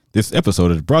This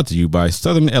episode is brought to you by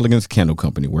Southern Elegance Candle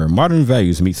Company, where modern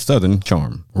values meet Southern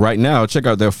charm. Right now, check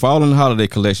out their fall and holiday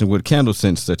collection with candle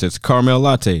scents such as Caramel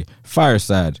Latte,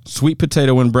 Fireside, Sweet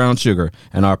Potato and Brown Sugar,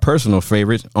 and our personal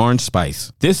favorite, Orange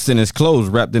Spice. This scent is closed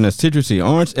wrapped in a citrusy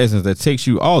orange essence that takes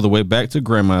you all the way back to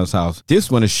Grandma's house. This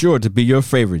one is sure to be your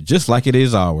favorite, just like it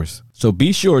is ours. So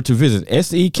be sure to visit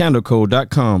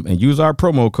secandleco.com and use our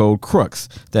promo code CRUX,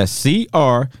 that's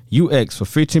CRUX, for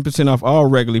 15% off all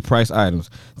regularly priced items.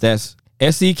 That's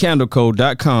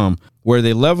secandleco.com, where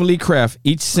they lovingly craft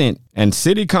each scent and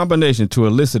city combination to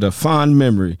elicit a fond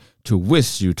memory to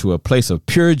whisk you to a place of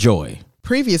pure joy.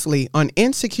 Previously on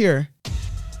Insecure.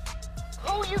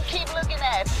 Who you keep looking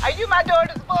at? Are you my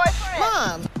daughter's boyfriend?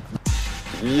 Mom.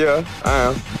 Yeah,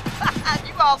 I am.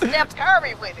 You all Steph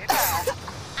Curry with it.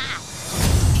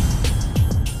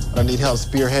 I need help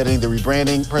spearheading the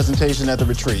rebranding presentation at the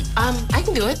retreat. I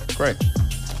can do it. Great.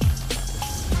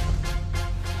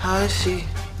 How is she?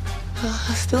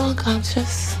 Still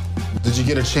unconscious. Did you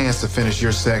get a chance to finish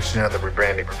your section of the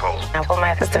rebranding proposal? I told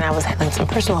my assistant I was handling some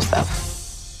personal stuff.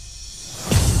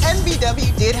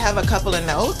 NBW did have a couple of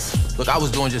notes. Look, I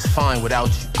was doing just fine without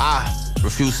you. I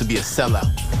refuse to be a sellout.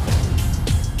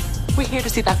 We're here to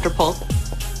see Dr. Polk.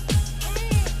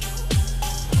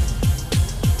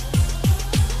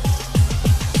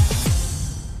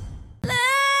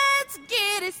 Let's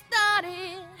get it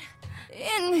started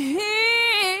in here.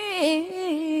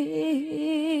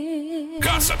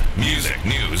 Gossip, music,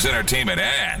 news, entertainment,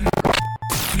 and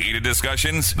heated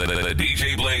discussions. The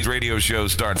DJ Blaze radio show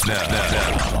starts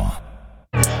now.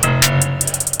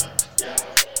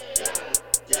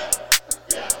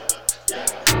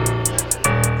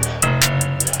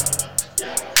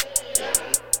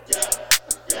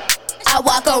 I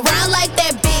walk around like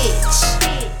that bitch.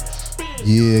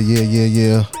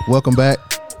 Yeah. Welcome back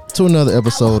to another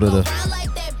episode of the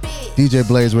DJ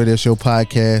Blaze Radio Show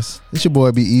podcast. It's your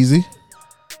boy Be Easy.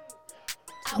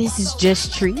 This is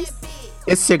Just Trees.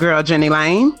 It's your girl Jenny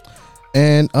Lane.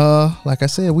 And like I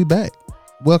said, we back.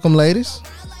 Welcome, ladies.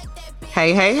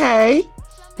 Hey.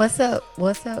 What's up?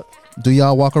 Do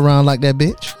y'all walk around like that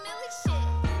bitch?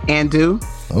 And do.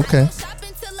 Okay.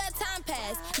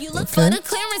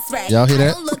 Y'all hear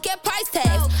that?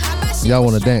 Y'all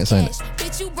want to dance, ain't it?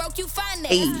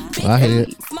 Hey. I hear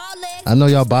it. I know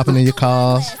y'all bopping in your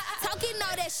cars,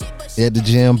 at the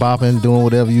gym, bopping, doing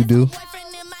whatever you do.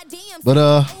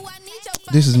 But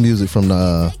this is music from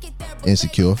the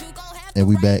Insecure, and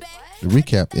we back to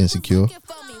recap Insecure,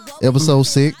 episode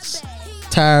 6.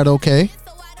 Tired, okay.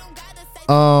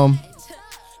 And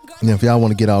if y'all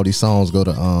want to get all these songs, go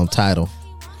to Tidal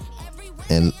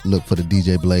and look for the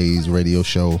DJ Blaze Radio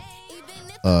Show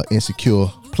Insecure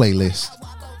playlist.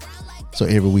 So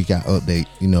every week I update,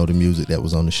 the music that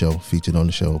was on the show, featured on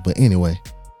the show. But anyway,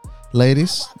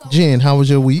 ladies, Jen, how was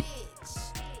your week?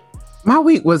 My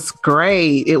week was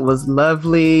great. It was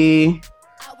lovely.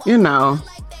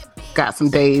 Got some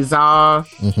days off.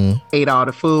 Mm-hmm. Ate all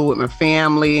the food with my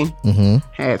family. Mm-hmm.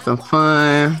 Had some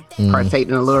fun. Partaking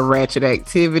in a little ratchet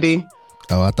activity.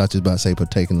 Oh, I thought you was about to say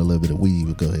partaking a little bit of weed.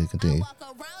 But go ahead, continue.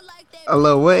 A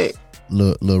little what?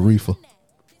 Little reefer.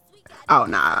 Oh,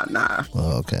 nah.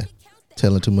 Oh, okay.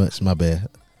 Telling too much. My bad.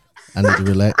 I need to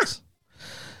relax.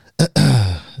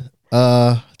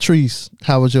 Trees,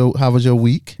 how was your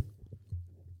week?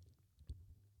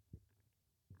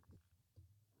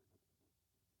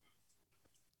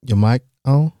 Your mic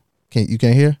on? You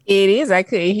can't hear? It is. I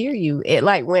couldn't hear you. It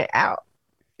went out.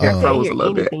 I froze a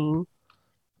little bit.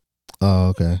 Oh,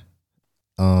 okay.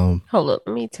 Hold up.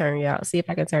 Let me turn you out. See if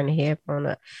I can turn the headphone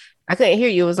up. I couldn't hear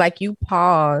you. It was like you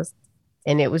paused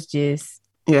and it was just.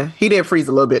 Yeah, he did freeze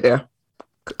a little bit there.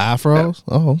 I froze?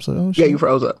 Yeah. Oh, I'm sorry. Oh, yeah, you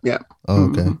froze up. Yeah. Oh,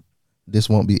 okay. Mm-hmm. This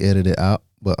won't be edited out,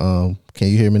 but can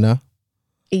you hear me now?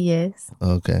 Yes.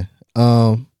 Okay.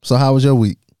 So how was your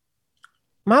week?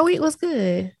 My week was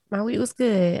good.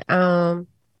 I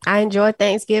enjoyed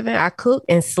Thanksgiving. I cooked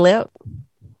and slept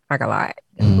like a lot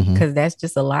because that's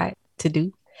just a lot to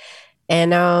do.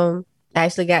 And I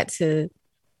actually got to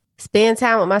spend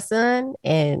time with my son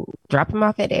and drop him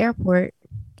off at the airport.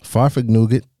 Farfig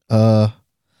Nougat.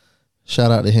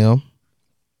 Shout out to him.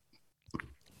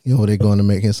 They're going to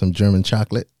make him some German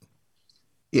chocolate.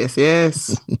 Yes.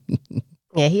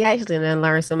 Yeah, he actually done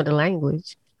learn some of the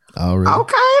language. Oh, really?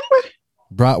 Okay.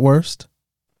 Bratwurst?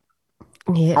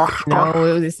 Yeah. No,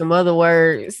 it was some other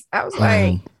words. I was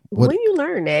like, when you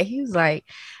learn that? He was like,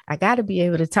 I got to be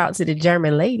able to talk to the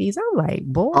German ladies. I'm like,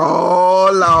 boy.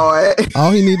 Oh, Lord.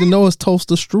 All he need to know is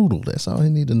toaster strudel. That's all he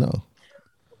need to know.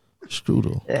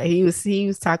 Strudel. He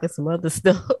was talking some other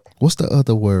stuff. What's the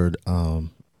other word?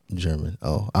 German.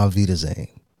 Oh, Auf Wiedersehen.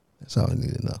 That's all I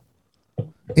need to know.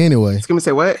 Anyway. It's gonna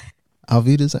say what? Auf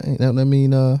Wiedersehen. That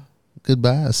mean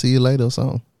goodbye. I'll see you later or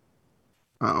something.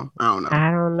 Oh, I don't know.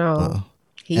 I don't know.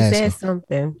 He said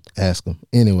something. Ask him.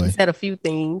 Anyway. He said a few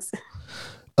things.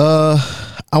 I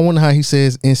wonder how he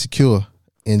says insecure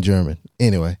in German.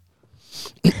 Anyway.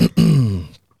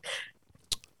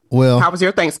 Well, how was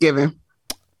your Thanksgiving?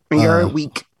 Your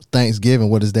week? Thanksgiving,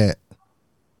 what is that?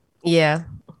 Yeah.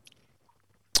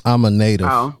 I'm a native.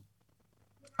 Oh.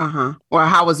 Well,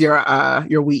 how was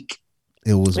your week?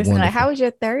 It was wonderful. Like, how was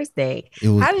your Thursday?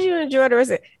 How did you enjoy the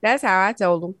rest of it? That's how I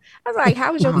told him. I was like,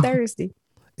 how was your Thursday?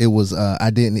 It was I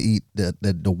didn't eat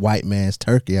the white man's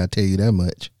turkey, I'll tell you that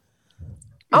much.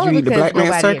 Only because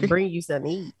nobody didn't bring you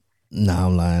something to eat. No,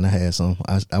 I'm lying. I had some.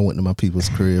 I went to my people's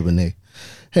crib and they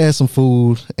had some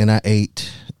food and I ate,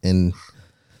 and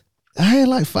I had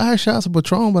like 5 shots of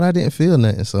Patron, but I didn't feel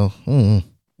nothing. So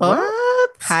what?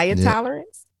 Higher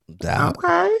tolerance?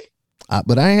 Okay.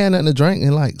 But I ain't had nothing to drink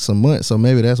in like some months, so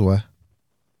maybe that's why.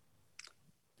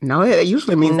 No, it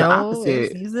usually means the opposite.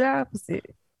 It's usually the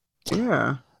opposite.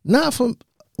 Yeah. Not from.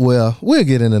 Well, we'll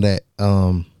get into that.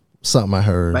 Something I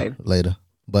heard later.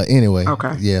 But anyway,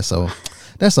 okay. Yeah. So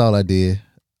that's all I did.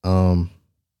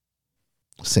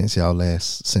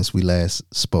 Since we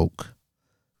last spoke.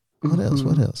 What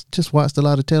else? Just watched a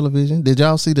lot of television. Did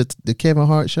y'all see the Kevin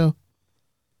Hart show?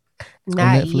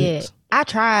 Not yet. I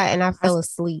tried and I fell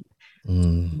asleep.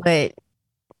 But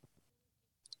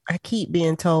I keep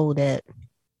being told that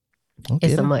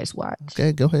it's a must watch.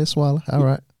 Okay, go ahead, swallow. All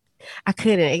right. I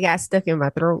couldn't. It got stuck in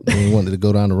my throat. You wanted to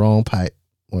go down the wrong pipe.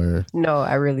 Where? No,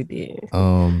 I really did.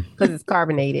 Because it's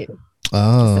carbonated.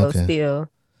 Oh, so okay. Still.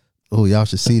 Oh, y'all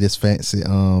should see this fancy.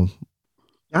 Y'all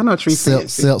know Tree fancy.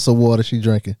 Seltzer water she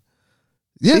drinking.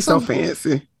 Yeah, she's so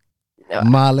fancy. No,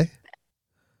 Molly.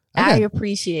 I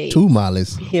appreciate 2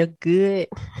 Mollies. You're good.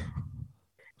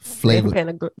 Flavor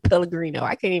Pellegrino.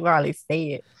 I can't even hardly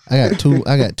say it.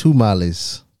 I got 2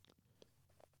 Mollies.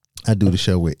 I do the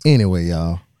show with. Anyway,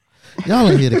 y'all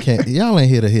ain't here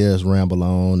to hear us ramble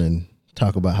on and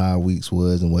talk about how our weeks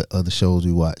was and what other shows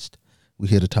we watched. We're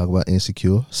here to talk about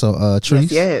Insecure. So,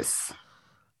 Treese, yes.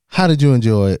 How did you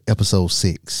enjoy episode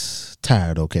 6?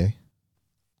 Tired, okay?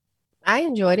 I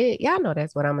enjoyed it. Y'all know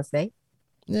that's what I'm gonna say.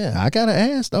 Yeah, I gotta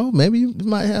ask though. Maybe you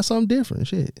might have something different.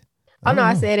 Shit. Oh no,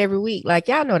 I said every week. Like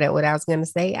y'all know that what I was gonna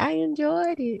say. I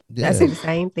enjoyed it. Yeah. I said the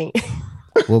same thing.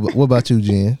 What about you,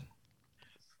 Jen?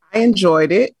 I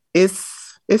enjoyed it. It's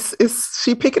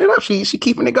she picking it up. She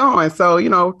keeping it going. So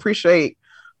appreciate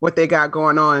what they got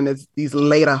going on is these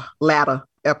latter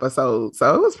episodes.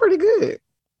 So it was pretty good.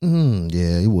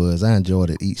 Yeah, it was. I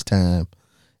enjoyed it each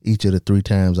of the 3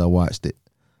 times I watched it.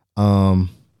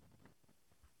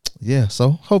 Yeah,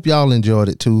 so hope y'all enjoyed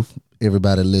it too,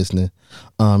 everybody listening.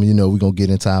 We're gonna get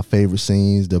into our favorite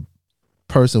scenes, the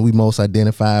person we most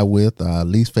identify with, our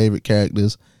least favorite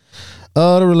characters,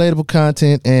 the relatable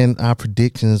content, and our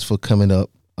predictions for coming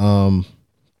up. So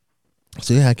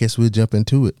yeah, I guess we'll jump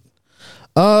into it.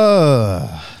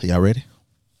 Y'all ready?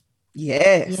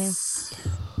 Yes.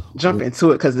 Jump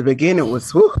into it because the beginning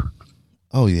was whew.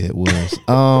 Oh yeah, it was.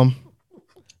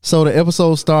 So the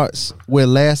episode starts where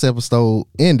last episode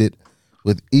ended,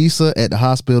 with Issa at the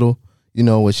hospital,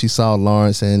 where she saw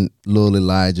Lawrence and Lil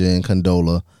Elijah and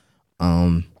Condola.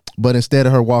 But instead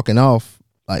of her walking off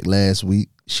like last week,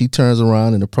 she turns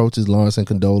around and approaches Lawrence and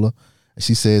Condola. And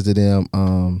she says to them,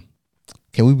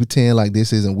 can we pretend like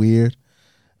this isn't weird?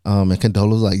 And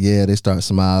Condola's like, yeah. They start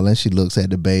smiling. She looks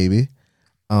at the baby.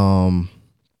 And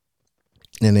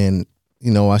then,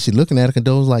 while she's looking at it,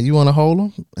 Condola's like, you want to hold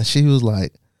him? And she was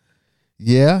like,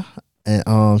 yeah.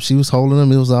 And she was holding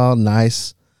him. It was all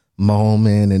nice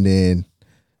moment. And then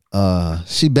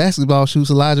she basketball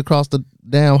shoots Elijah across the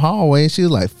damn hallway. And she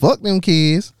was like, fuck them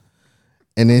kids.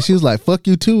 And then she was like, fuck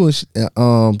you too. And she,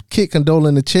 kicked Condola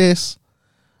in the chest.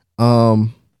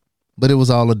 But it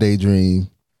was all a daydream.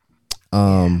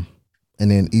 And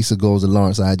then Issa goes to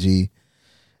Lawrence IG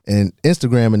and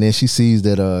Instagram, and then she sees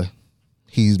that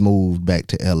he's moved back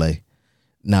to LA.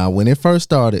 Now, when it first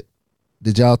started,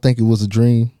 did y'all think it was a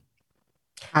dream?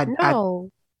 No.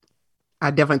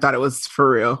 I definitely thought it was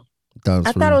for real. I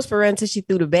thought it was for real until she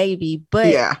threw the baby.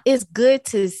 But it's good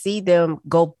to see them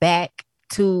go back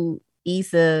to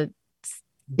Issa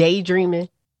daydreaming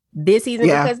this season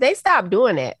because they stopped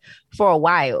doing that for a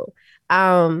while.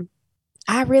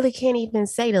 I really can't even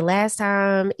say the last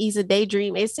time Issa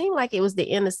daydream. It seemed like it was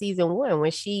the end of season 1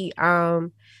 when she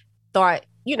thought,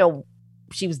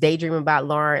 she was daydreaming about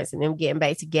Lawrence and them getting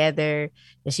back together,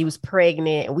 and she was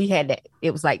pregnant, and we had that.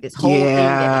 It was like this whole thing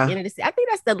at the end of the. I think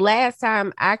that's the last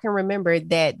time I can remember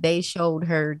that they showed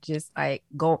her just like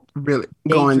going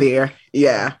there.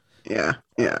 Yeah.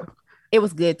 It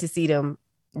was good to see them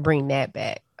bring that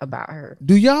back about her.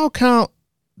 Do y'all count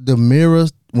the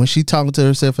mirrors when she talking to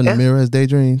herself in the mirror as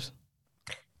daydreams?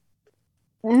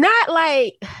 Not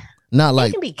like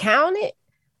it can be counted,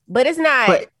 but it's not.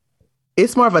 But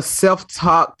it's more of a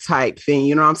self-talk type thing.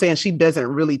 You know what I'm saying? She doesn't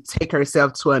really take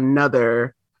herself to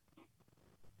another.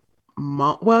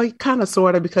 Well, kind of,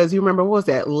 sort of, because you remember, what was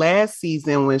that last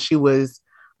season when she was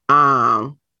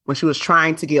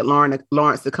trying to get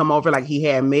Lawrence to come over, like he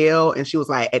had mail, and she was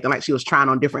like acting like she was trying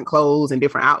on different clothes and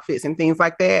different outfits and things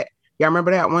like that. Y'all remember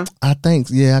that one? I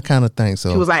kind of think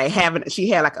so. She was like she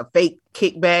had like a fake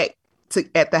kickback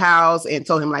at the house and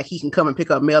told him like he can come and pick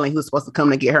up mail, and he was supposed to come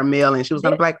to get her mail, and she was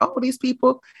gonna be like, oh, these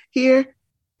people here.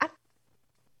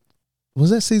 Was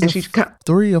that season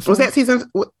 3 or 4? Was that season?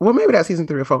 Well, maybe that's season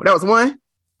 3 or 4. That was 1.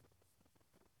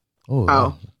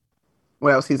 Oh.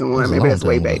 Well, that was season 1. Maybe that's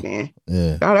way back then.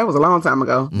 Yeah. Oh, that was a long time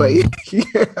ago. But yeah.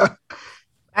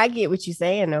 I get what you're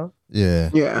saying though. Yeah.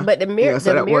 Yeah. But the mirror.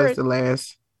 So that was the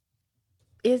last.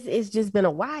 It's just been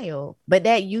a while. But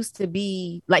that used to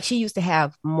be like she used to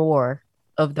have more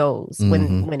of those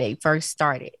when they first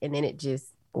started, and then it just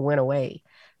went away.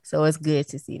 So it's good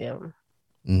to see them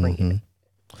bring it.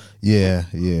 Yeah.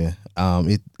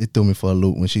 It threw me for a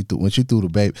loop when she threw the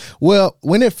baby. Well,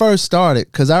 when it first started,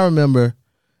 because I remember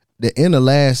that in the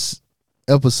last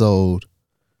episode,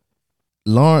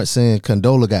 Lawrence and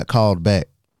Condola got called back.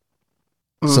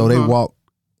 So they walked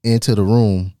into the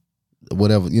room,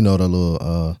 whatever, the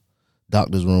little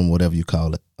doctor's room, whatever you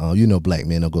call it. Black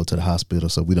men don't go to the hospital,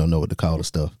 so we don't know what to call the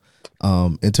stuff.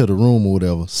 Into the room or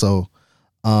whatever. So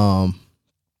I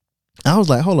was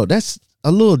like, hold on, that's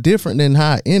a little different than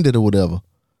how it ended or whatever.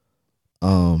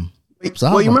 You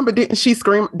remember, didn't she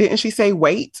scream? Didn't she say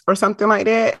wait or something like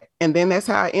that? And then that's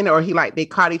how it ended, or they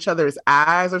caught each other's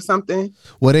eyes or something.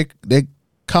 Well, they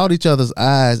caught each other's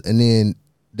eyes, and then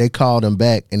they called them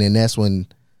back, and then that's when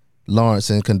Lawrence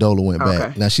and Condola went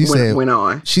back. Now she went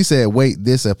on. She said wait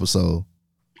this episode.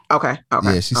 Okay.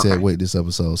 Yeah, she said wait this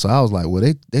episode. So I was like,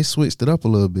 well, they switched it up a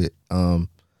little bit.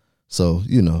 So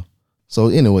So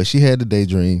anyway, she had the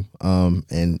daydream,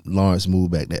 and Lawrence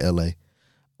moved back to LA.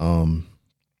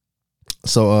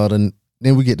 So then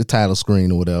we get the title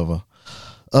screen or whatever.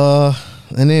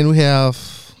 And then we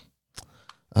have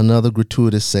another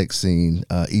gratuitous sex scene.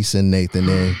 Issa and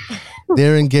Nathan,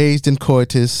 they're engaged in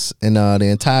coitus, and the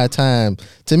entire time,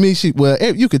 to me,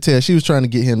 you could tell she was trying to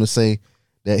get him to say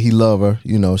that he loved her.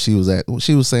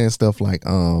 She was saying stuff like,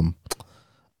 oh,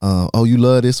 you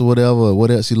love this or whatever, or what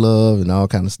else you love, and all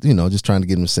kind of, just trying to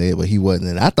get him to say it, but he wasn't.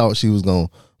 And I thought she was gonna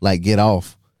get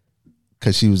off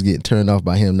because she was getting turned off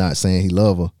by him not saying he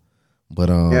loved her. But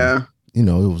it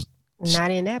was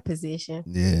not in that position.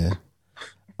 Yeah.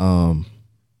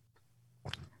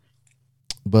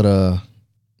 But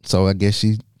so I guess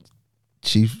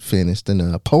she finished,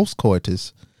 and post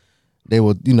coitus, they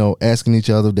were asking each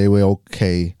other if they were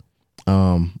okay.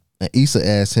 And Issa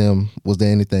asked him, was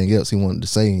there anything else he wanted to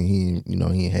say? And he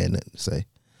ain't had nothing to say.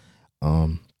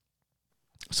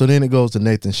 So then it goes to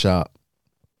Nathan's shop.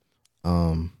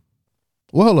 Well,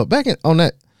 hold up. Back on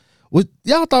that,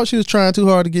 y'all thought she was trying too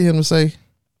hard to get him to say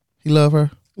he loved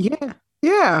her?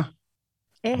 Yeah.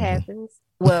 It happens.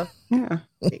 Well, yeah.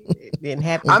 It didn't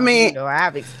happen. I mean,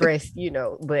 I've expressed,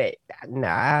 but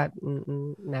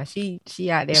she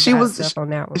out there by herself on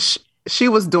that one. She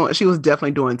was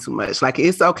definitely doing too much. Like,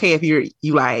 it's okay if you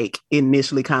like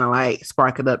initially kind of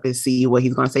spark it up and see what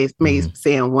he's gonna say, maybe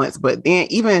saying once, but then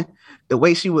even the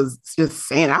way she was just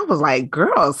saying, I was like,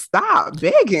 girl, stop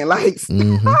begging,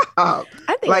 stop.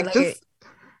 I think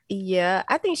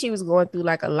I think she was going through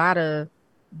a lot of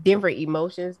different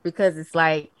emotions, because it's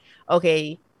like,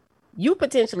 okay, you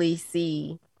potentially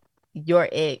see your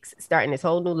ex starting this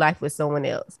whole new life with someone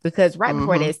else, because right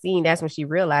before that scene, that's when she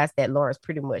realized that Lawrence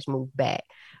pretty much moved back,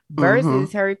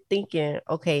 versus her thinking,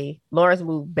 okay, Lawrence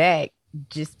moved back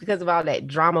just because of all that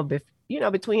drama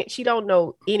between, she don't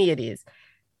know any of this.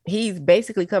 He's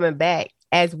basically coming back,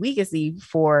 as we can see,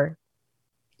 for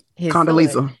his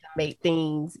Condoleezza son to make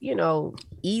things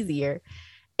easier.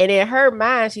 And in her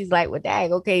mind, she's like, well,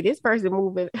 dang, okay, this person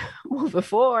moving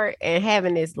forward and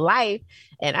having this life,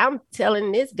 and I'm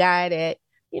telling this guy that,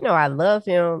 I love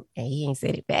him, and he ain't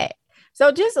said it back.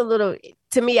 So just a little,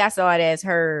 to me, I saw it as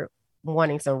her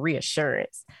wanting some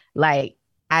reassurance. Like,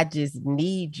 I just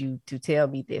need you to tell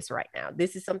me this right now.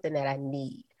 This is something that I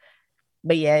need.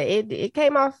 But yeah, it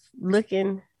came off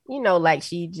looking, like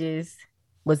she just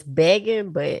was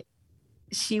begging, but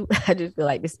I just feel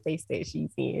like the space that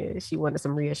she's in, she wanted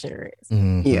some reassurance.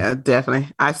 Mm-hmm. Yeah, definitely.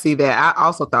 I see that. I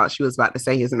also thought she was about to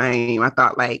say his name. I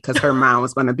thought like, because her mom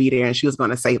was going to be there and she was going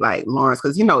to say like Lawrence,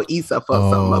 because Issa fucked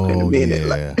something up in a minute.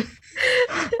 Yeah. Like,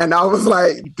 and I was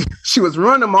like, she was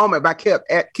ruining the moment by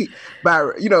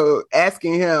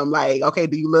asking him like, okay,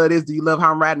 do you love this? Do you love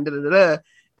how I'm riding? Da, da, da, da.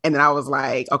 And then I was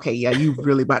like, okay, yeah, you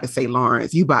really about to say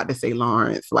Lawrence. You about to say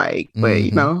Lawrence. Like, but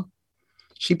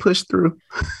she pushed through.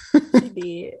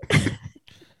 She did.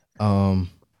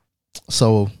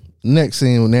 So next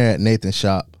scene when they're at Nathan's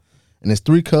shop, and there's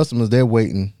 3 customers. They're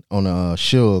waiting on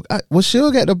Suge. Was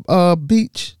Suge at the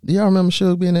beach? Do y'all remember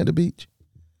Suge being at the beach?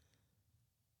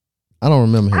 I don't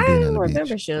remember him being at the beach. I don't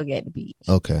remember Suge at the beach.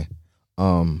 Okay.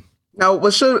 No,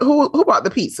 was Suge, who bought the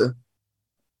pizza?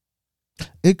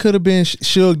 It could have been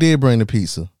Suge did bring the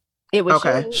pizza. It was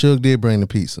okay. Suge did bring the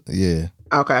pizza. Yeah.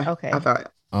 Okay. Okay. I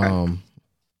thought.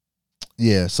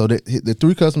 Yeah, so the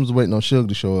 3 customers waiting on Suge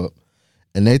to show up,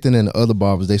 and Nathan and the other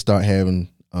barbers, they start having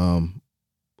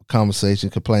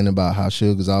conversation, complaining about how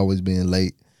Suge is always being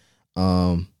late.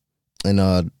 And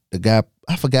the guy,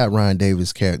 I forgot Ryan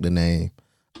Davis' character name,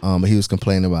 but he was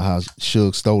complaining about how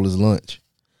Suge stole his lunch.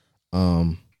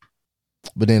 But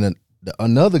then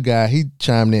another guy, he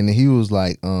chimed in and he was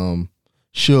like,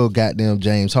 Suge got them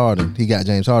James Harden. He got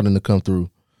James Harden to come through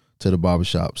to the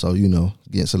barbershop. So,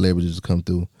 getting celebrities to come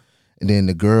through. And then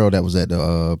the girl that was at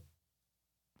the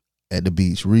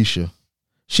beach, Risha,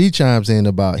 she chimes in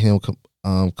about him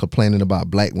complaining about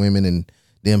black women and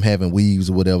them having weaves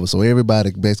or whatever. So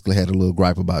everybody basically had a little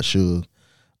gripe about Suge.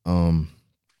 And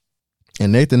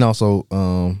Nathan also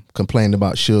complained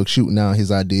about Suge shooting down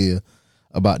his idea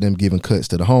about them giving cuts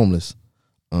to the homeless.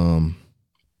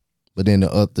 But then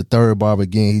the third barber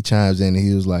again, he chimes in and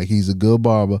he was like, he's a good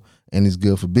barber and he's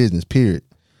good for business, period.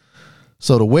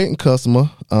 So the waiting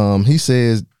customer, he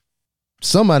says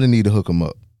somebody need to hook him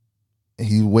up. And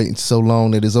he waiting so long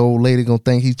that his old lady gonna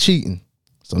think he's cheating.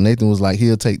 So Nathan was like,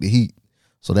 he'll take the heat.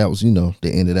 So that was, the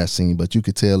end of that scene. But you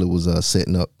could tell it was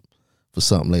setting up for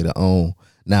something later on.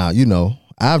 Now,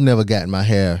 I've never gotten my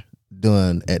hair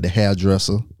done at the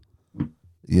hairdresser.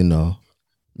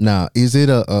 Now, is it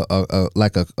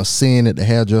a sin at the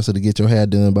hairdresser to get your hair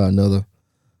done by another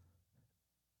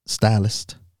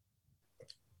stylist?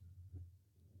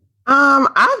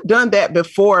 I've done that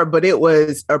before, but it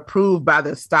was approved by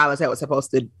the stylist that was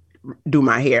supposed to do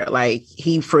my hair. Like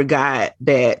he forgot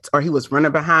that, or he was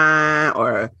running behind,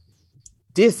 or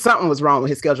something was wrong with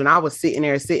his schedule. And I was sitting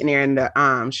there, and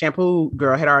the shampoo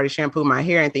girl had already shampooed my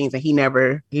hair and things, and he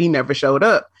never showed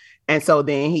up. And so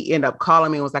then he ended up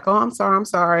calling me and was like, "Oh, I'm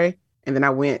sorry." And then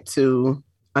I went to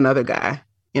another guy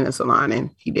in the salon, and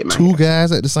he did my hair. 2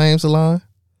 guys at the same salon?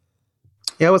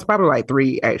 Yeah, it was probably like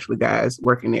 3 actually guys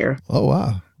working there. Oh,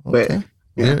 wow. Okay. But,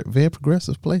 yeah. Very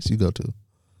progressive place you go to.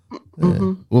 Yeah.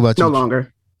 Mm-hmm. What about you? No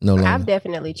longer. I've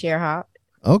definitely chair hopped.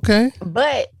 Okay.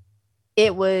 But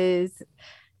it was,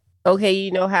 okay,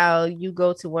 you know how you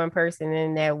go to one person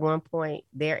and at one point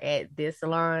they're at this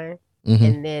salon,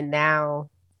 and then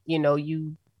now, you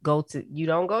don't go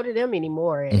to them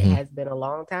anymore. It has been a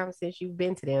long time since you've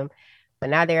been to them.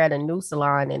 But now they're at a new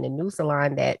salon, and the new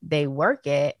salon that they work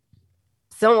at,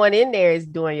 someone in there is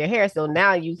doing your hair. So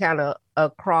now you kind of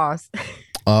across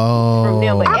from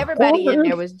them. But everybody in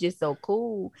there was just so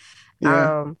cool.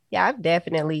 Yeah, I've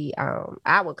definitely,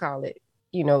 I would call it,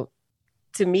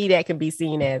 to me, that can be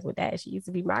seen as, well, that she used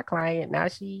to be my client. Now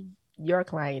she your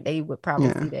client. They would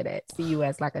probably see you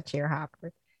as like a chair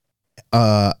hopper.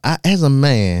 As a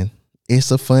man,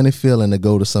 it's a funny feeling to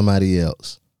go to somebody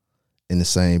else in the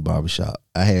same barbershop.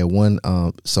 I had one,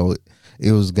 so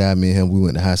it was a guy, me and him, we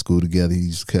went to high school together. He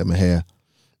used to cut my hair.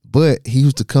 But he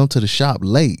used to come to the shop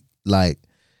late. Like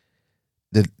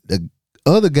the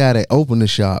other guy that opened the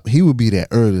shop, he would be there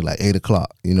early, like 8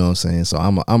 o'clock. You know what I'm saying? So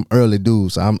I'm early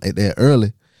dude, so I'm there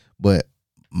early. But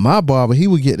my barber, he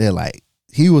would get there like,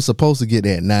 he was supposed to get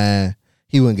there at 9.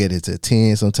 He wouldn't get it till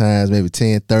 10 sometimes, maybe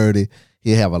 10:30.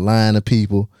 He'd have a line of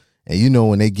people. And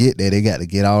when they get there, they got to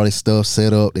get all this stuff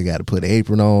set up. They got to put an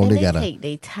apron on. And they got to take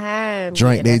their time,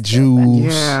 drink their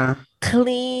juice. Yeah.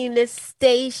 Clean the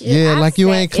station. Yeah, like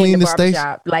you ain't clean the station.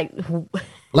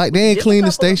 Like they ain't clean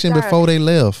the station before they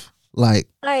left. Like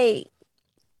you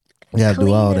gotta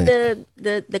do all that.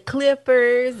 The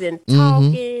clippers and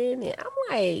talking. And I'm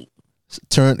like,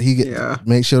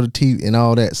 make sure the teeth and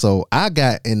all that. So I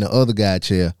got in the other guy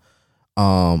chair,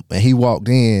 and he walked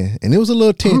in, and it was a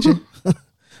little tension.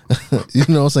 You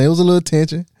know what I'm saying? It was a little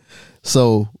tension.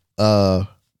 So I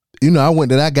went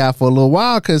to that guy for a little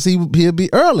while because he'll be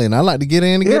early, and I like to get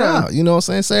in and get out. You know what I'm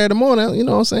saying? Saturday morning, you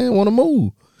know what I'm saying? Want to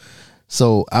move.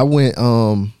 So I went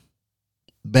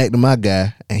back to my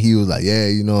guy, and he was like, yeah,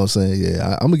 you know what I'm saying?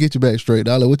 Yeah, I'm gonna get you back straight.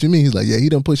 I like, what you mean? He's like, yeah, he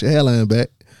done push your hairline back.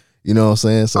 You know what I'm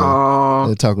saying? So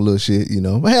they talk a little shit, you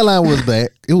know. My hairline was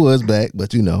back. It was back,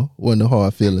 but you know, wasn't no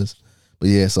hard feelings. But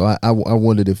yeah, so I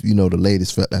wondered if, you know, the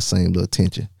ladies felt that same little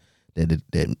tension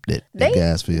that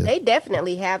guys feel. They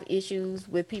definitely have issues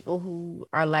with people who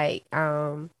are like,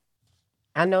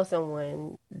 I know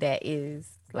someone that is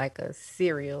like a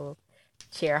serial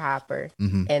chair hopper,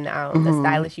 and the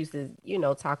stylist used to, you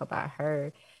know, talk about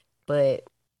her, but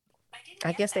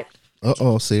I guess that.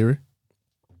 Siri.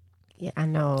 Yeah, I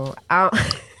know.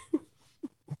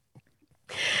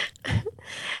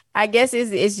 I guess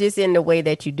it's just in the way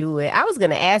that you do it. I was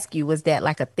gonna ask you, was that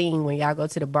like a thing when y'all go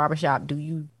to the barbershop? Do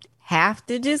you have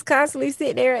to just constantly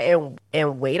sit there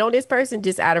and wait on this person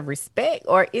just out of respect,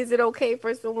 or is it okay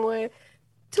for someone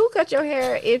to cut your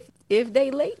hair if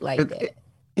they late like that?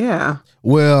 Yeah.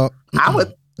 Well, I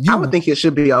would think it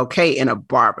should be okay in a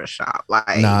barbershop.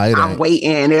 Like, I'm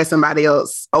waiting, there's somebody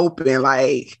else open.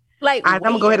 Like I'm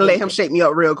gonna go ahead and let him shake me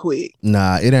up real quick.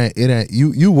 Nah, it ain't.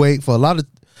 You wait for a lot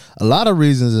of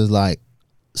reasons. Is like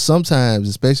sometimes,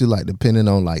 especially like depending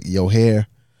on like your hair,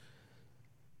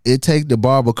 it take the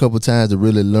barber a couple times to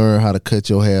really learn how to cut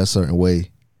your hair a certain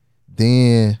way.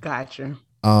 Then, gotcha.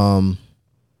 You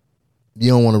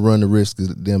don't want to run the risk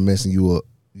of them messing you up.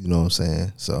 You know what I'm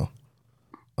saying? So,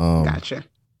 gotcha.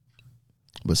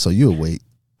 But so you'll wait.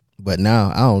 But now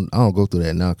I don't go through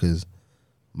that now because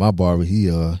my barber he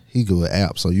go with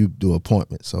app, so you do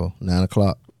appointment. So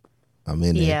 9:00 I'm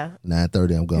in there. Yeah.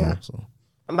 9:30 I'm gone. Yeah. So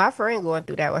my friend going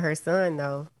through that with her son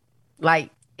though. Like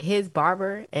his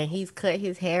barber, and he's cut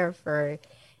his hair for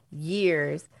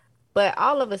years, but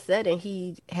all of a sudden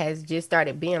he has just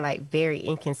started being like very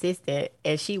inconsistent,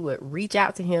 and she would reach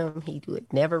out to him, he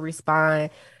would never respond,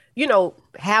 you know,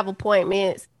 have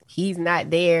appointments, he's not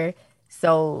there.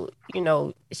 So, you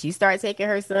know, she started taking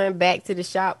her son back to the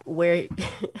shop where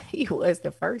he was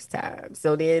the first time.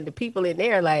 So then the people in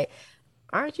there like,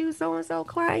 aren't you so-and-so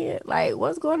client? Like,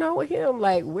 what's going on with him?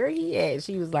 Like, where he at?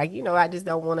 She was like, you know, I just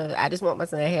want my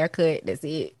son a haircut. That's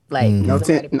it. Like, no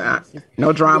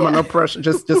drama, no pressure.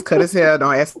 Just cut his hair.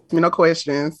 Don't ask me no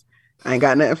questions. I ain't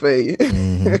got nothing for you.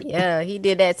 Yeah, he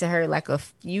did that to her like a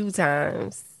few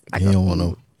times. Like he don't want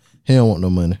no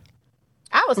money.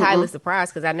 I was highly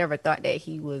surprised because I never thought that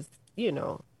he was, you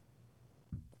know,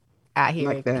 out here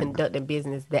like conducting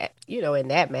business that, you know, in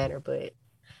that manner, but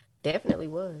definitely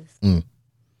was.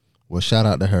 Well, shout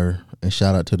out to her, and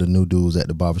shout out to the new dudes at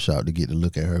the barbershop to get to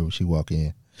look at her when she walk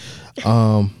in.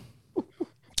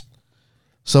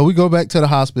 So we go back to the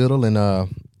hospital, and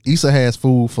Issa has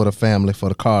food for the family, for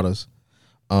the Carters.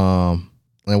 And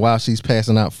while she's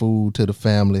passing out food to the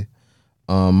family,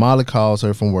 Molly calls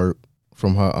her from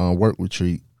her work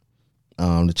retreat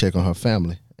to check on her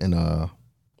family. And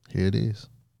here it is.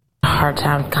 Hard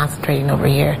time concentrating over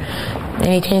here.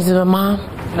 Any changes with Mom?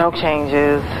 No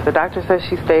changes. The doctor says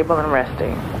she's stable and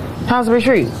resting. How's the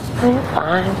retreat? It's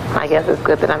fine. I guess it's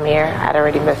good that I'm here. I'd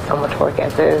already missed so much work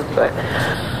as is, but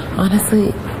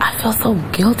honestly, I feel so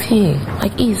guilty.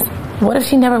 Like, East, what if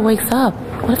she never wakes up?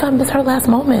 What if I miss her last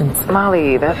moments?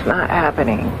 Molly, that's not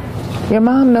happening. Your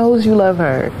mom knows you love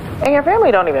her. And your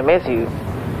family don't even miss you.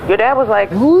 Your dad was like,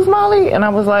 who's Molly? And I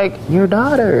was like, your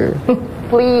daughter.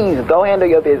 Please, go handle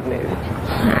your business.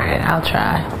 All right, I'll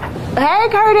try. Hey,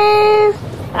 Curtis.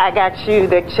 I got you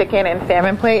the chicken and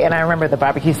salmon plate, and I remember the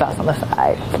barbecue sauce on the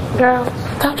side. Girl,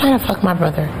 stop trying to fuck my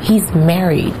brother. He's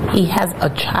married. He has a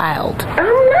child. I'm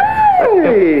not.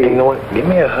 Hey, you know what? Give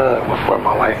me a hug before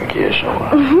my wife and kids show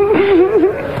up.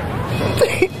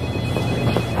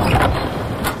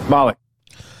 Molly.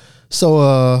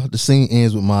 So the scene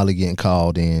ends with Molly getting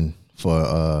called in for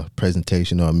a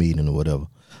presentation or a meeting or whatever.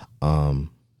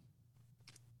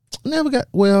 They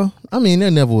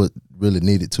never really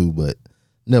needed to, but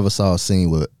never saw a scene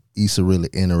where Issa really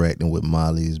interacting with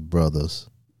Molly's brothers.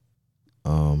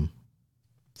 So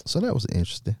that was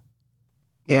interesting.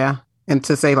 Yeah. And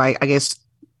to say, like, I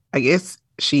guess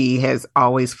she has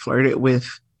always flirted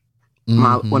with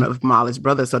one of Molly's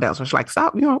brothers. So that's why she's like,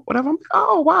 stop, you know, whatever. I'm like,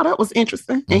 oh, wow, that was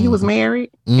interesting. And he was married.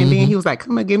 And then he was like,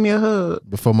 come on, give me a hug.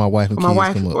 Before my wife and kids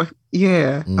come up.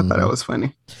 Yeah. I thought that was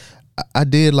funny. I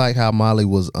did like how Molly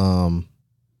was, talking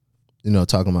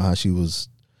about how she was,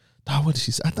 what did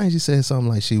she say? I think she said something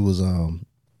like she was,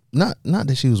 not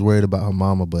that she was worried about her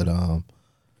mama, but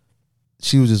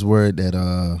she was just worried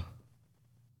that,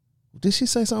 did she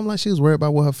say something like she was worried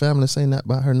about what her family saying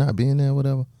about her not being there or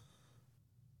whatever?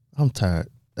 I'm tired.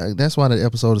 That's why the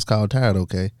episode is called Tired,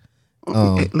 okay?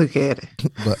 Look at it.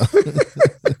 But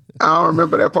I don't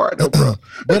remember that part though, bro.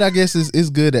 But I guess it's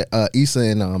good that Issa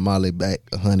and Molly back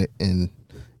 100 and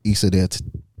Issa there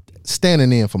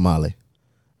standing in for Molly.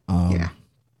 Yeah.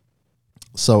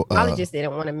 So Molly just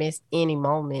didn't want to miss any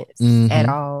moments Mhm. at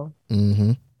all.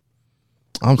 Mm-hmm.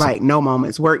 Like no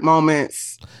moments, work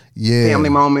moments, family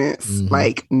moments,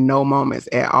 like no moments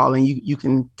at all. And you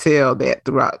can tell that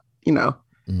throughout,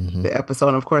 the episode,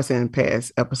 and of course in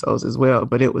past episodes as well,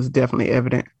 but it was definitely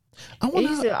evident. It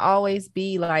used to always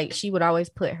be like she would always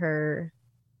put her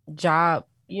job,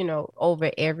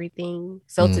 over everything.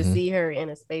 So to see her in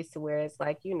a space to where it's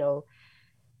like,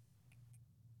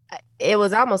 it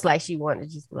was almost like she wanted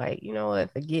to just like, you know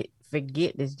what, forget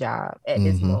this job at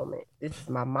this moment. This is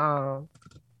my mom.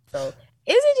 So is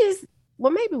it just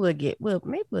maybe we'll get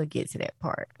to that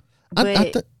part.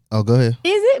 But go ahead.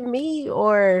 Is it me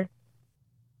or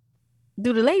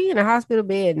do the lady in the hospital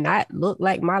bed not look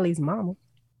like Molly's mama?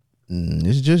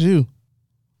 It's just you.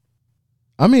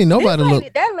 I mean, nobody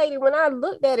look. That lady, when I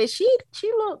looked at it, she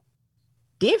looked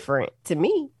different to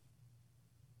me.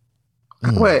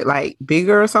 What, like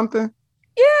bigger or something?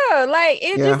 Yeah, like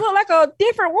it just looked like a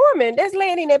different woman that's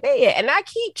laying in that bed. And I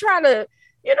keep trying to,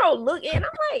 look in. I'm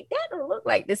like, that don't look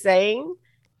like the same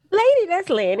lady that's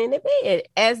laying in the bed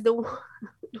as the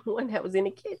one that was in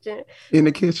the kitchen. In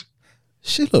the kitchen.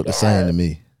 She looked the same to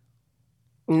me.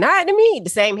 Not to me.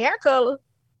 The same hair color.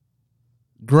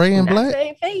 Gray and black. The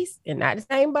same face and not the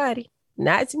same body.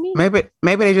 Not to me. Maybe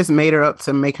they just made her up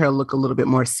to make her look a little bit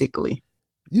more sickly.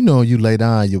 You lay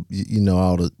down, you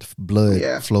all the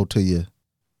blood flow to you.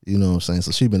 You know what I'm saying?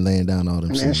 So she been laying down all them.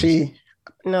 And scenes. she.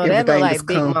 No, that look like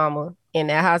Big Mama in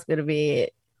that hospital bed.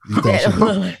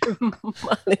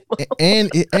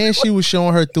 And she was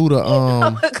showing her through the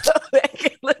I'm gonna go back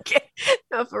and look at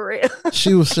no, for real.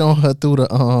 She was showing her through the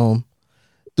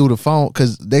phone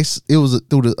because it was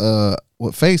through the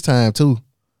FaceTime too.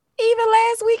 Even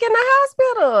last week in the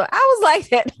hospital, I was like,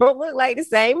 that don't look like the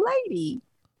same lady.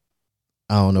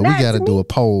 I don't know. We got to do a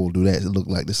poll. Do that look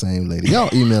like the same lady? Y'all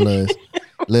email us.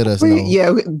 Let us know.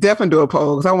 Yeah, we definitely do a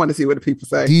poll because I want to see what the people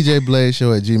say.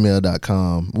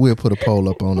 DJBlazeShow@gmail.com. We'll put a poll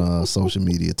up on social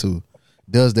media too.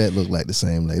 Does that look like the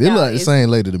same lady? It look like the same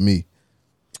lady to me.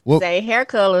 Same hair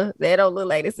color. They don't look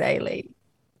like the same lady.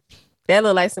 That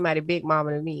look like somebody Big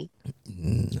Mama to me.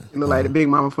 It look like the Big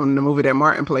Mama from the movie that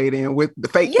Martin played in with the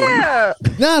fake one.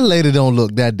 That lady don't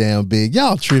look that damn big.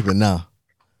 Y'all tripping now.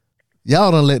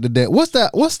 Y'all don't let what's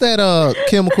that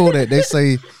chemical that they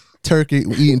say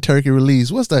eating turkey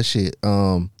release? What's that shit?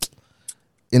 And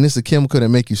it's a chemical that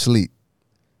make you sleep.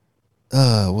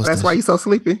 That's why you so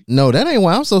sleepy? No, that ain't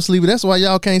why I'm so sleepy. That's why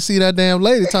y'all can't see that damn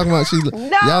lady talking about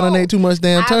y'all done ate too much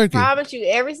damn turkey. I promise you,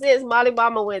 ever since Molly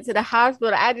Mama went to the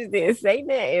hospital, I just didn't say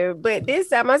nothing. But this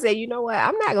time I said, you know what?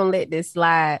 I'm not gonna let this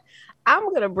slide.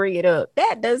 I'm gonna bring it up.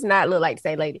 That does not look like the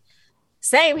same lady.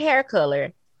 Same hair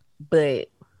color, but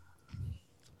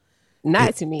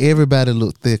not to me. Everybody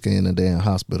look thicker in a damn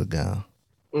hospital gown.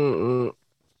 I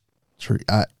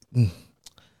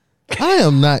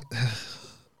am not.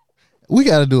 We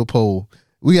got to do a poll.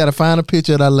 We got to find a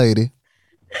picture of that lady,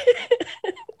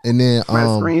 and then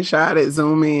screenshot it,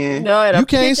 zoom in. No, you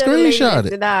can't screenshot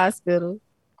it in the hospital.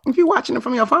 If you're watching it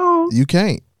from your phone, you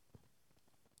can't.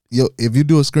 If you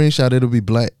do a screenshot, it'll be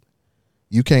black.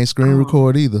 You can't screen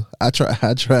record either. I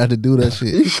tried to do that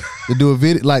shit. To do a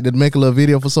video, like to make a little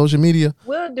video for social media.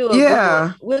 We'll do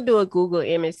a Google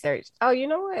image search. Oh, you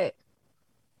know what?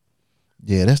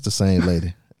 Yeah, that's the same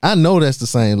lady. I know that's the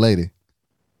same lady.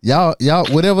 Y'all,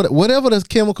 whatever the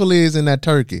chemical is in that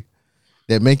turkey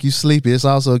that make you sleepy, it's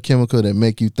also a chemical that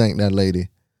make you think that lady.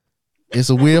 It's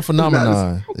a weird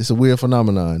phenomenon. It's a weird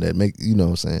phenomenon that make, you know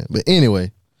what I'm saying. But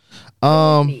anyway,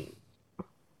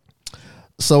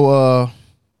 so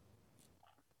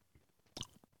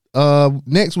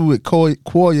next we with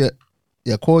Quoya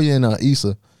and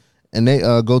Issa, and they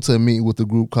go to a meeting with a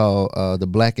group called the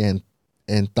Black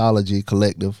Anthology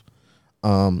Collective.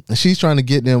 And she's trying to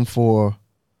get them for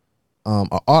an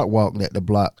art walk that the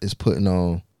block is putting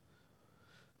on.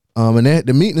 And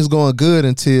the meeting is going good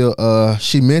until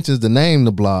she mentions the name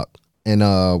the block, and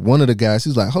one of the guys,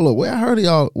 he's like, "Hold up, where I heard of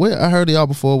y'all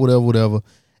before, whatever."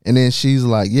 And then she's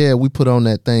like, "Yeah, we put on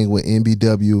that thing with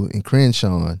NBW and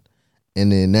Crenshaw."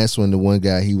 And then that's when the one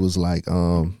guy, he was like,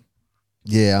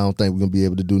 "Yeah, I don't think we're gonna be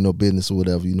able to do no business or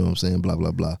whatever." You know what I'm saying? Blah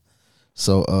blah blah.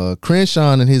 So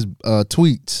Crenshaw and his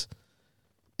tweets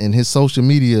and his social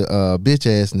media bitch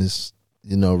assness,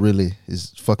 really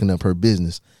is fucking up her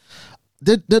business.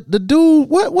 The dude,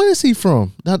 what is he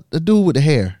from? The dude with the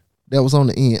hair that was on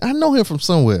the end. I know him from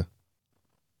somewhere.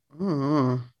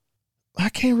 I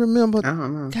can't remember. I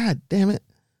don't know. God damn it.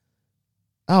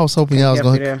 I was hoping y'all was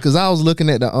going to, because I was looking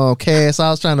at the cast. I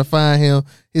was trying to find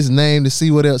his name to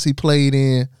see what else he played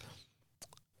in.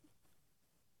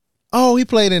 Oh, he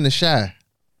played in The Chi.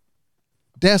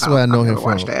 That's where I know him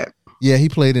from. That. Yeah, he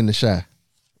played in The Chi.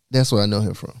 That's where I know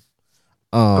him from.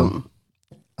 I'm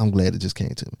glad it just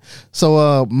came to me.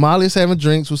 So Molly's having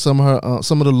drinks with some of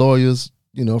the lawyers,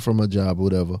 you know, from her job or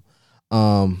whatever.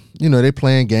 You know, they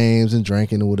playing games and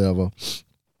drinking or whatever.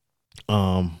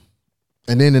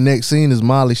 And then the next scene is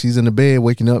Molly. She's in the bed,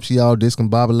 waking up. She all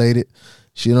discombobulated.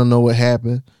 She don't know what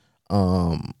happened.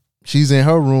 She's in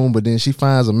her room, but then she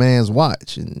finds a man's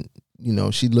watch, and you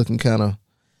know, she looking kind of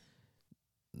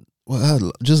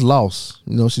just lost.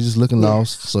 You know, she's just looking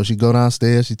lost. So she go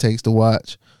downstairs. She takes the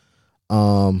watch.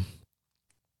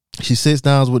 She sits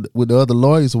down with the other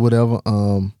lawyers or whatever.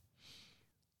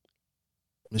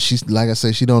 She's like I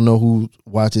said, she don't know who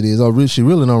watch it is. She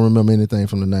really don't remember anything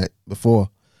from the night before.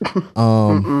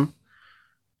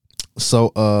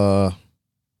 So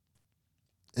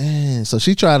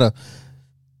she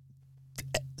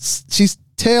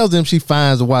tells them she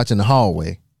finds the watch in the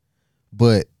hallway,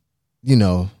 but you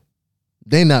know,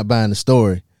 they not buying the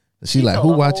story. She like,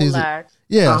 who watch is it?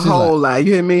 Yeah, a whole lie.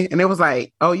 You hear me? And it was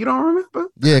like, oh, you don't remember?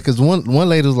 Yeah, because one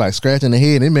lady was like scratching her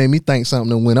head. It made me think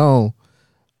something went on.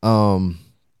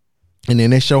 And then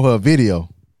they show her a video.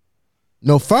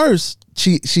 No, first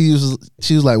she was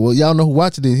like, well, y'all know who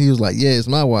watched it? He was like, yeah, it's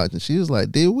my watch. And she was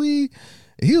like, did we?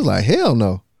 And he was like, hell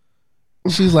no.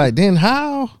 She was like, then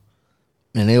how?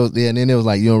 And then it was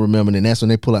like, you don't remember. And that's when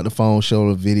they pull out the phone, show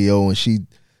the video, and she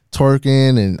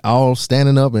twerking and all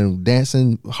standing up and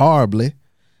dancing horribly.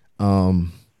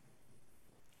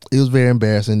 It was very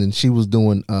embarrassing, and she was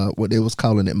doing what they was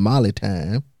calling it Molly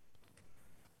time.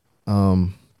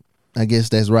 I guess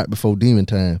that's right before demon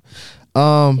time.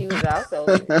 She was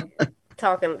also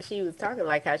talking. She was talking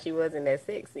like how she was in that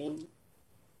sex scene.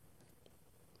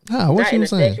 What Not she in a was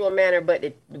saying? sexual manner, but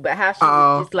how she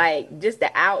was just the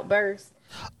outburst.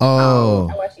 Oh,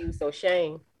 that's why she was so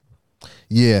ashamed.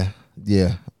 Yeah,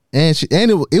 and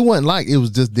it wasn't like it was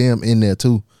just them in there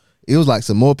too. It was like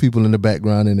some more people in the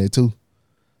background in there too.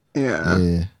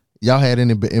 Yeah. Y'all had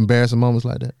any embarrassing moments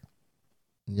like that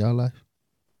in y'all life?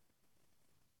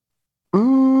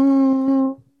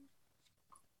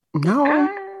 No.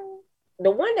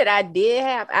 The one that I did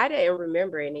have, I didn't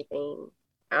remember anything.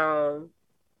 I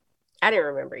didn't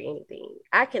remember anything.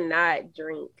 I cannot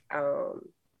drink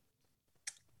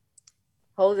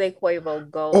Jose Cuervo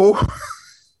Gold. Oh.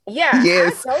 Yeah.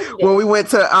 Yes. I told you that. When we went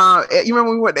to you remember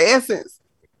when we went to Essence?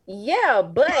 Yeah,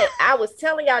 but I was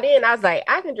telling y'all then, I was like,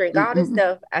 I can drink all this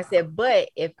stuff. I said, but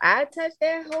if I touch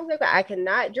that Jose, I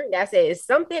cannot drink that. I said, it's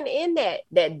something in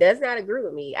that does not agree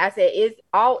with me. I said, it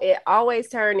always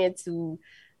turned into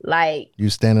like you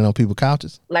standing on people's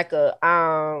couches, like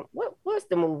a what's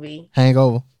the movie?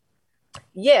 Hangover.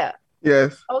 Yeah.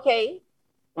 Yes. Okay.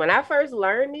 When I first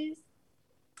learned this,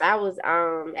 I was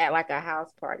at like a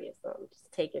house party or something,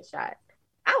 just taking shots.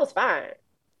 I was fine.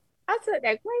 I took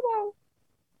that Cuervo,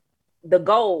 the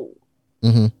gold.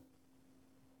 Mm-hmm.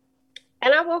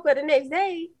 And I woke up the next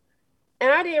day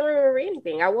and I didn't remember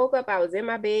anything. I woke up, I was in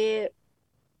my bed.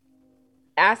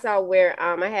 I saw where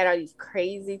I had all these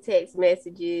crazy text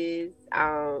messages.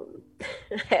 I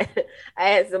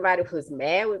had somebody who was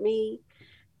mad with me.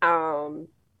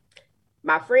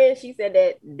 My friend, she said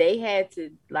that they had to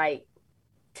like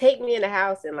take me in the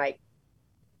house and like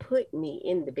put me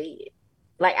in the bed.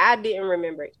 Like I didn't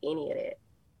remember any of that.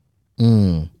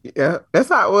 Yeah, that's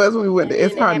how it was when we went to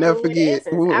Essence. I'll never forget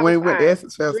when we went to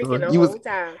Essence Festival. When you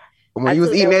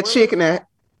was eating that chicken, I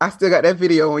still got that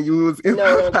video when you was in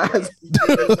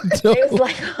it was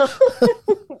like,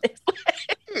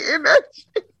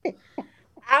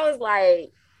 I was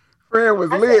like, friend was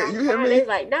lit. You hear me? They was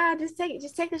like, nah, just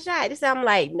take a shot. I'm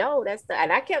like, no, that's the,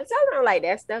 and I kept telling them like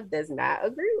that stuff does not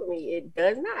agree with me. It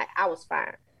does not. I was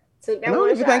fine. Took that I don't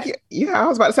one even shot. think I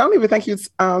was about to say, I don't even think you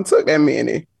took that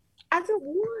many. I took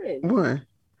one. One.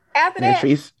 After that,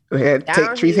 Treese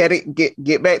had to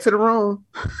get back to the room.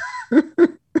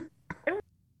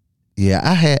 Yeah,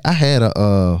 I had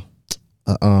a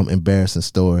embarrassing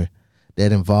story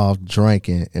that involved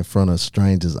drinking in front of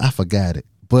strangers. I forgot it,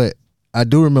 but I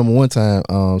do remember one time.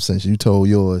 Since you told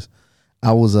yours,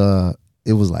 I was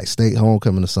it was like state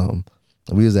homecoming or something.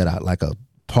 We was at a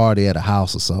party at a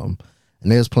house or something, and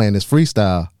they was playing this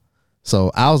freestyle.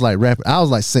 So I was like rapping. I was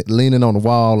like leaning on the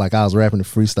wall, like I was rapping the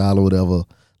freestyle or whatever.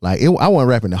 Like I wasn't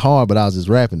rapping it hard, but I was just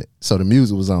rapping it. So the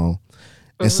music was on,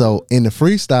 and so in the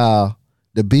freestyle,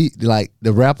 the beat, like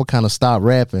the rapper kind of stopped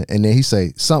rapping, and then he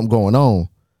say something going on,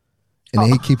 and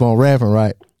then he keep on rapping,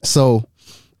 right? So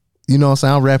you know what I'm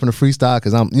saying, I'm rapping a freestyle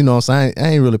because I'm, you know what I'm saying, I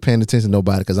ain't really paying attention to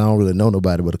nobody because I don't really know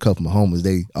nobody but a couple of my homies.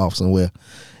 They off somewhere.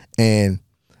 And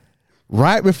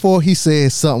right before he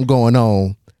said something going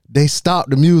on, they stopped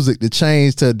the music to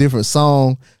change to a different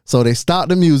song. So they stopped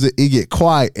the music, it get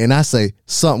quiet, and I say,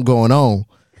 something going on.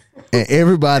 And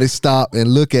everybody stop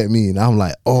and look at me, and I'm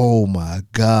like, oh my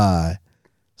God.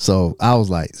 So I was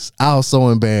so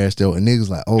embarrassed though, and niggas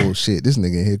like, oh shit, this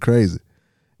nigga in here crazy.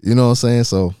 You know what I'm saying?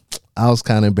 So I was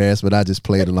kind of embarrassed, but I just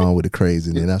played along with the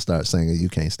crazy, and then I started singing "You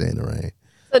Can't Stay in the Rain."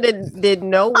 So did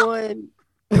no one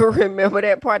remember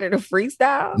that part of the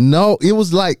freestyle? No, it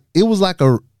wasn't like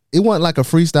a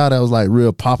freestyle that was like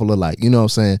real popular, like, you know what I'm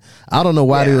saying? I don't know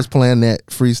why they was playing that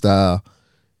freestyle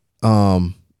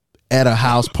at a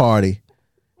house party.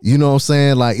 You know what I'm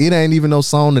saying? Like, it ain't even no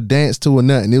song to dance to or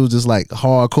nothing. It was just like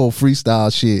hardcore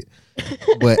freestyle shit.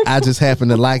 But I just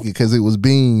happened to like it because it was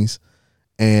Beans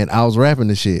and I was rapping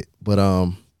the shit. But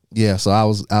yeah, so I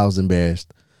was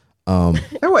embarrassed. It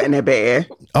wasn't that bad.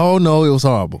 Oh no, it was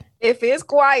horrible. If it's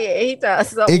quiet, he thought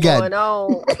something going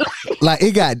on. Like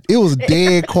it was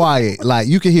dead quiet. Like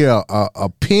you could hear a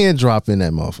pin drop in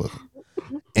that motherfucker.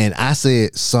 And I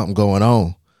said something going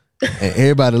on. And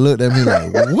everybody looked at me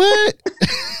like, what?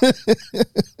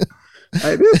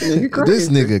 Hey, this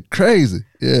nigga crazy.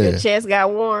 Yeah. Your chest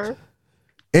got warm.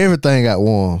 Everything got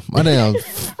warm. My damn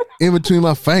in between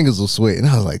my fingers was sweating.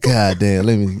 I was like, God damn,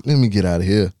 let me get out of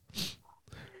here.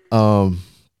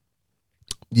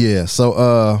 Yeah,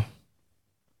 so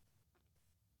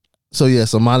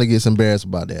Molly gets embarrassed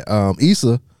about that.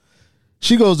 Issa,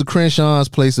 she goes to Crenshaw's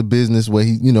place of business where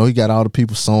he got all the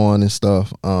people sewing and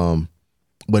stuff.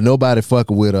 But nobody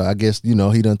fucking with her. I guess, he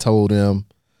done told them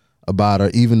about her.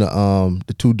 Even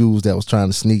the two dudes that was trying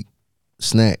to sneak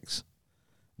snacks,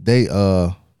 they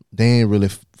ain't really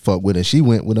fuck with her. She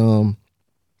went with what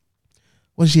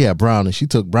did she have? Brownies. She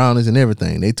took brownies and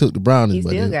everything. They took the brownies. He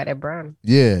still got that brownie.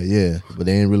 Yeah. But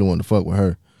they ain't really want to fuck with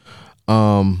her.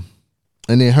 And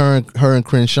then her and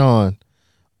Crenshaw,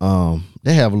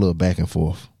 they have a little back and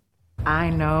forth. I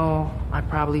know I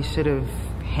probably should have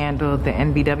handled the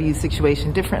NBW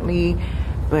situation differently,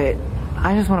 but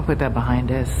I just want to put that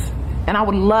behind us. And I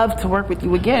would love to work with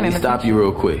you again. Let me stop you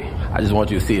real quick. I just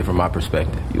want you to see it from my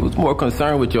perspective. You was more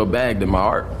concerned with your bag than my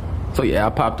art. So yeah, I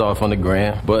popped off on the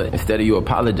gram, but instead of you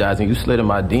apologizing, you slid in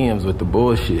my DMs with the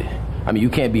bullshit. I mean, you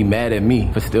can't be mad at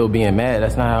me for still being mad.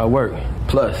 That's not how it works.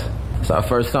 Plus, it's our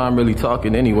first time really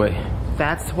talking anyway.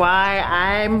 That's why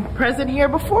I'm present here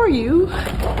before you,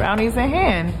 brownies in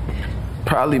hand.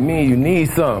 Probably mean you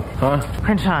need some, huh?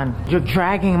 Crenshaw, you're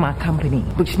dragging my company,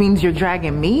 which means you're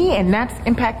dragging me, and that's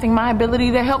impacting my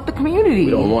ability to help the community.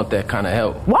 We don't want that kind of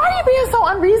help. Why are you being so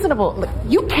unreasonable? Look,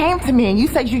 you came to me and you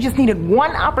said you just needed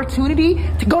one opportunity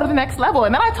to go to the next level,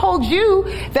 and then I told you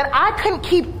that I couldn't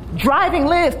keep driving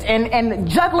Lyft and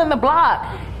juggling the block.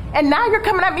 And now you're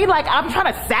coming at me like I'm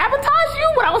trying to sabotage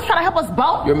you when I was trying to help us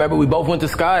both? You remember we both went to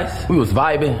Skies? We was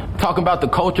vibing, talking about the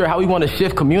culture, how we want to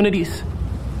shift communities.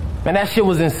 Man, that shit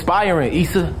was inspiring,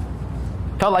 Issa.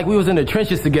 Felt like we was in the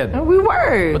trenches together. We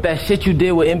were. But that shit you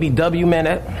did with NBW, man,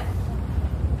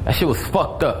 that shit was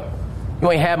fucked up.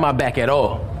 You ain't had my back at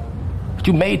all. But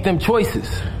you made them choices.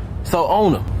 So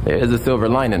own them. There's a silver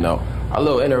lining, though. Our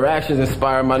little interactions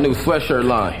inspired my new sweatshirt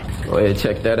line. Go ahead,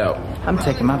 check that out. I'm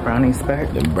taking my brownies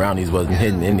back. Them brownies wasn't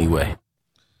hidden anyway.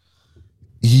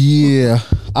 Yeah,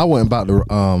 I wasn't about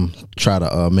to try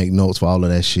to make notes for all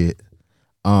of that shit.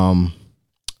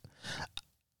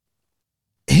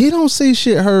 He don't see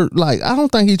shit her, like, I don't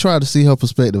think he tried to see her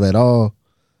perspective at all.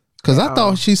 Cause I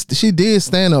thought she did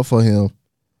stand up for him.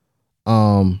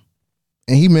 And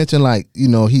he mentioned, like,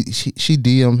 she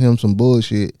DM'd him some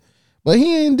bullshit. But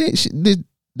he ain't did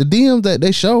the DMs that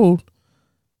they showed,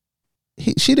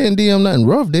 she didn't DM nothing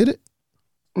rough, did it?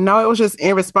 No, it was just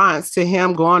in response to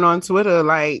him going on Twitter,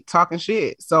 like, talking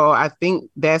shit. So I think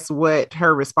that's what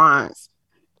her response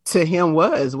to him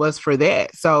was for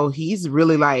that. So he's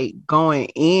really like going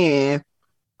in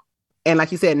and,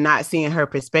 like you said, not seeing her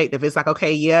perspective. It's like,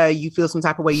 okay, yeah, you feel some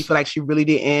type of way. You feel like she really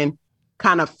didn't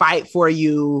kind of fight for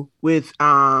you with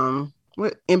NBW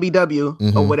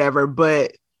or whatever,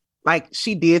 but like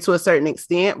she did to a certain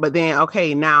extent. But then,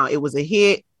 okay, now it was a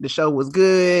hit. The show was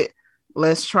good.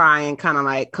 Let's try and kind of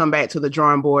like come back to the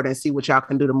drawing board and see what y'all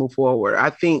can do to move forward. I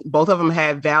think both of them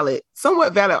have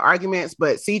somewhat valid arguments,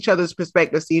 but see each other's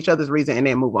perspective, see each other's reason, and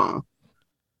then move on.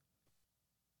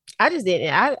 I just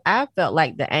didn't. I felt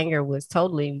like the anger was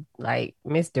totally like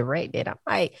misdirected. I'm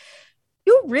like,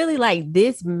 you really like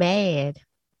this mad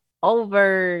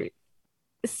over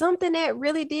something that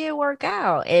really did work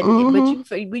out, and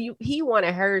but he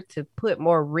wanted her to put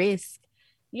more risk,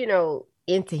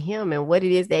 into him and what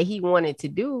it is that he wanted to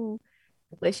do.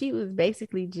 But she was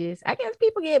basically just, I guess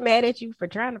people get mad at you for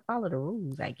trying to follow the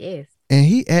rules, I guess. And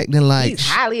he acting like he's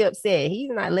highly upset. He's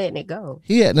not letting it go.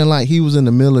 He acting like he was in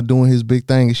the middle of doing his big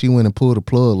thing and she went and pulled the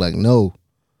plug. Like, no.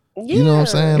 Yeah. You know what I'm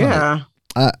saying? Yeah.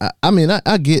 Like, I mean,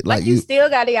 I get like you still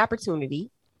got the opportunity.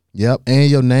 Yep.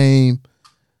 And your name,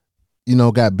 you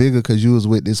know, got bigger because you was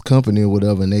with this company or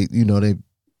whatever. And they, you know, they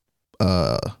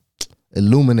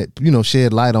illuminate, you know,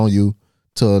 shed light on you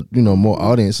to, you know, more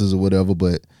audiences or whatever.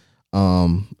 But,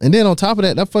 and then on top of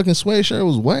that, that fucking sweatshirt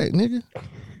was whack, nigga.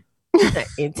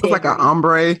 It was like an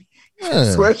ombre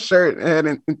sweatshirt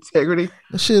and integrity.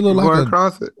 That shit look like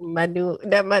across it. My new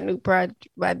project.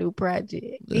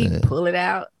 He pull it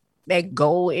out. That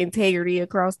gold integrity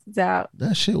across the top.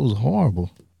 That shit was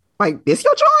horrible. Like, this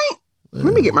your joint?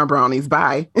 Let me get my brownies.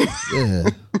 Bye. Yeah.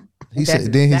 He That's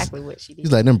said, then exactly what she did.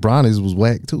 He's like, them brownies was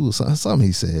whack too. Something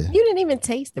he said. You didn't even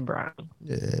taste the brownie.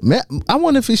 Yeah, man, I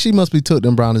wonder if she must be took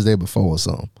them brownies there before or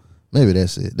something. Maybe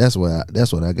that's it. That's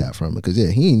what I got from it. Cause yeah,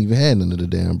 he ain't even had none of the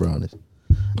damn brownies.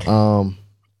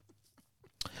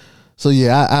 So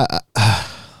yeah, I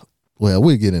well,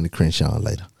 we'll get into Crenshaw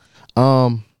later.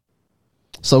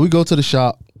 So we go to the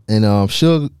shop and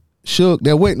Suge,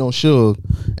 they're waiting on Suge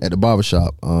at the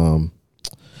barbershop.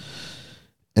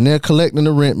 And they're collecting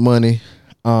the rent money.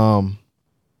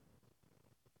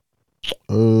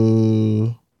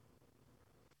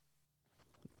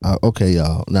 Okay,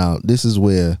 y'all. Now this is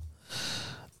where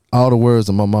all the words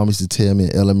that my mom used to tell me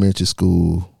in elementary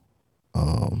school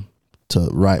to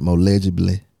write more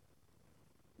legibly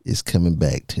is coming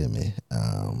back to me.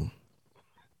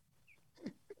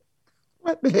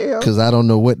 What the hell? Because I don't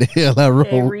know what the hell I wrote.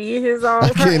 Can't read his own I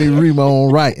can't even read my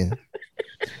own writing.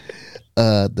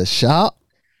 The shop.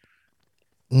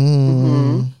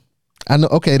 I know.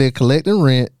 Okay, they're collecting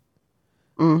rent.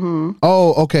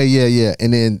 Oh, okay, yeah.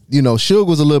 And then, you know, Suge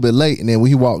was a little bit late, and then when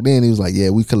he walked in, he was like, "Yeah,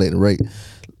 we collecting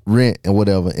rent and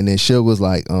whatever." And then Suge was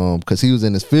like, because he was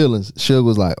in his feelings. Suge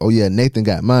was like, "Oh yeah, Nathan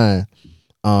got mine."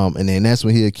 And then that's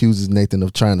when he accuses Nathan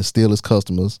of trying to steal his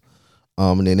customers.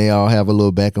 And then they all have a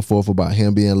little back and forth about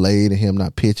him being late and him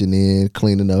not pitching in,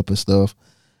 cleaning up and stuff.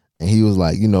 And he was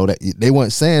like, you know, that they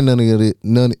weren't saying any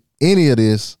of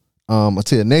this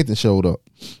until Nathan showed up.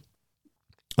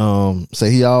 So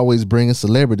he always bringing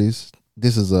celebrities.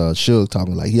 This is Suge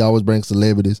talking, like he always brings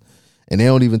celebrities and they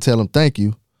don't even tell him thank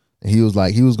you. And he was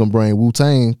like, he was gonna bring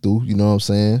Wu-Tang through, you know what I'm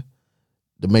saying,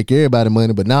 to make everybody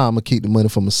money, but now I'm gonna keep the money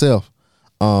for myself.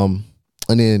 And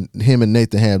then him and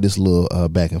Nathan have this little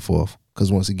back and forth. Cause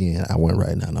once again, I wasn't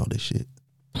writing down all this shit.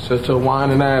 Shut your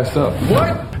whining ass up.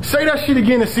 What? Say that shit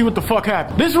again and see what the fuck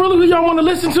happened. This really who y'all want to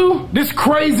listen to? This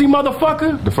crazy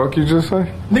motherfucker? The fuck you just say?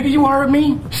 Nigga, you heard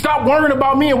me? Stop worrying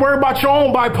about me and worry about your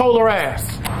own bipolar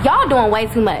ass. Y'all doing way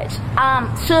too much.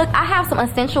 Suge, I have some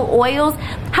essential oils.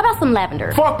 How about some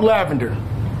lavender? Fuck lavender.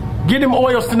 Get them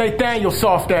oils to Nathaniel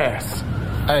soft ass.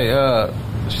 Hey,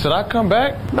 should I come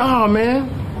back? Nah, man.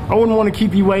 I wouldn't want to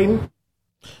keep you waiting.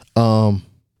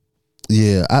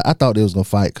 Yeah, I thought they was gonna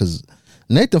fight because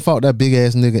Nathan fought that big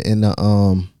ass nigga in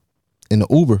the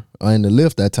Uber or in the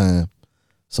Lyft that time.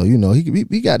 So you know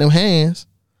he got them hands.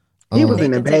 He was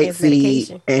in the back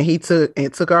seat and he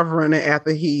took off running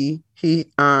after he hit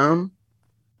him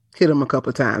a couple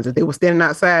of times. If they were standing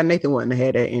outside, Nathan wouldn't have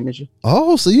had that energy.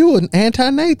 Oh, so you were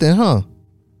anti-Nathan, huh?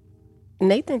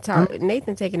 Nathan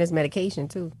taking his medication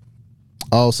too.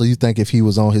 Oh, so you think if he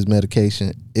was on his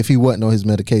medication, if he wasn't on his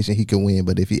medication, he could win,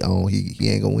 but if he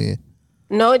ain't gonna win.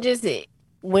 No, just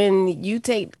when you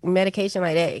take medication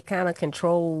like that, it kind of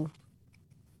control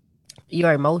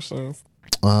your emotions.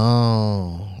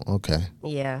 Oh, okay.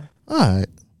 Yeah. All right.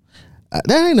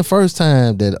 That ain't the first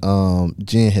time that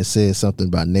Jen has said something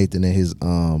about Nathan and his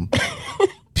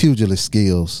pugilist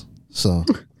skills. So,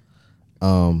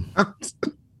 I mean,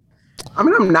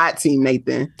 I'm not Team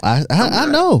Nathan. I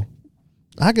know.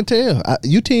 I can tell.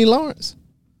 You Team Lawrence?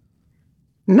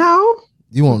 No.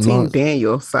 You want Team Lawrence?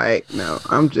 Daniel? Like, no.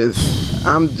 I'm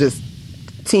just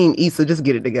Team Issa. Just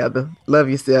get it together. Love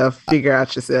yourself. Figure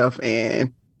out yourself,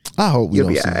 and I hope we you'll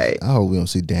don't be see. all right. I hope we don't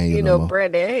see Daniel. You no know, more.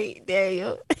 Brandon hate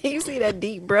Daniel. You see that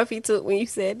deep breath he took when you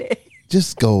said that?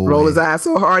 Just go roll away. his eyes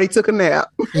so hard he took a nap.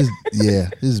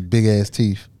 His big ass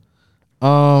teeth.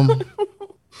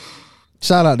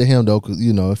 Shout out to him though, cause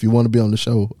you know if you want to be on the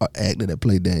show, or actor that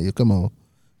play Daniel, come on,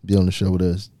 be on the show with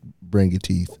us. Bring your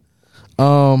teeth.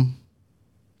 But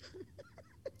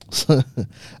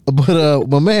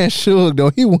my man Suge though,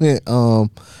 he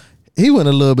went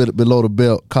a little bit below the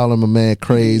belt, calling my man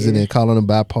crazy and then calling him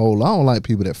bipolar. I don't like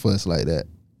people that fuss like that.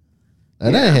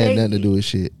 That ain't had nothing to do with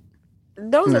shit.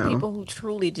 those are No. people who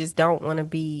truly just don't want to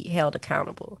be held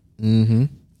accountable. Mm-hmm.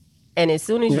 And as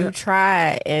soon as Yeah. you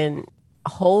try and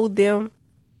hold them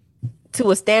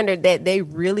to a standard that they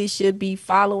really should be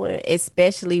following,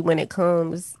 especially when it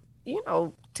comes,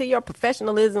 to your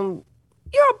professionalism,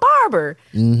 you're a barber.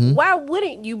 Mm-hmm. Why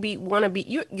wouldn't you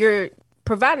you're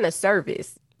providing a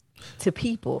service to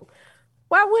people.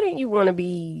 Why wouldn't you want to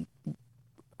be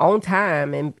on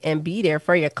time and be there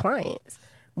for your clients?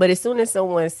 But as soon as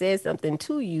someone says something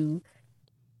to you,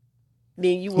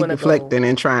 then you want to deflecting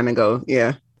and trying to go.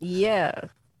 Yeah. Yeah.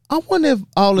 I wonder if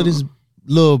all of this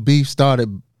little beef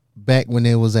started back when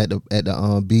they was at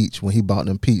the beach when he bought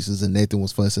them pizzas and Nathan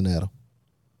was fussing at him.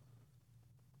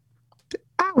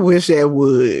 I wish that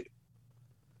would.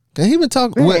 Cause he been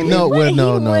talking. He No.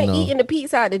 eating the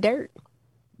pizza out the dirt.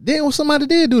 Then somebody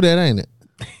did do that, ain't it?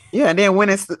 Yeah. Then when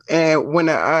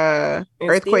the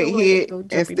earthquake hit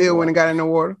and still went and got in the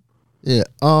water. Yeah.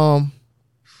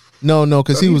 No,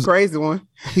 because he was crazy one.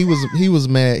 He was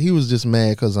mad. He was just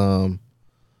mad because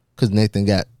Nathan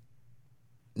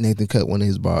cut one of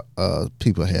his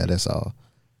people hair. That's all.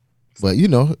 But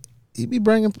he be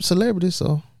bringing celebrities,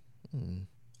 so.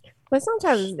 But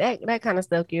sometimes that kind of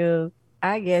stuff,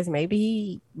 I guess maybe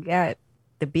he got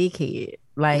the big head.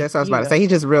 Like That's what I was about to say. He's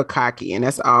just real cocky, and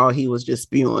that's all he was just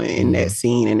spewing in that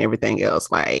scene and everything else.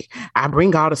 Like, I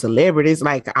bring all the celebrities.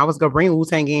 Like, I was gonna bring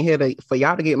Wu-Tang in here for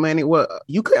y'all to get money. Well,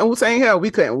 you couldn't Wu-Tang here.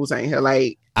 We couldn't Wu-Tang here.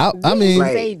 Like, I mean,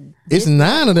 say it's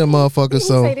 9 of them motherfuckers.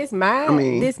 So say this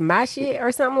my shit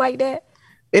or something like that.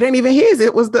 It ain't even his.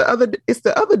 It was the other. It's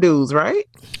the other dudes, right?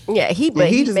 Yeah, he just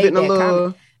made getting a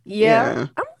little. Yeah,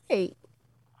 I'm like,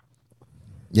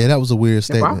 yeah, that was a weird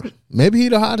statement. Maybe he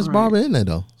the hottest barber in there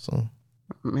though. So.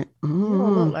 You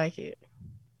don't look like it.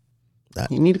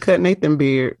 You need to cut Nathan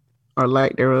beard or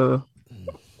lack thereof.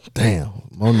 Damn,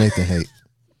 more Nathan hate.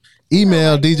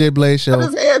 Email DJ Blaze Show.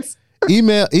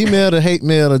 email the hate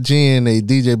mail to Jen at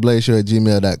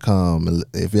djblazeshow@gmail.com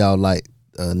if y'all like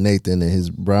Nathan and his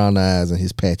brown eyes and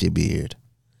his patchy beard.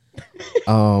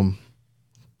 So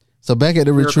back at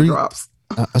the Miracle retreat, drops.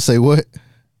 I say what?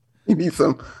 You need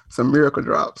some miracle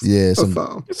drops. Yeah,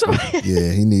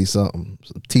 yeah, he needs something,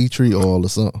 some tea tree oil or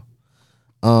something.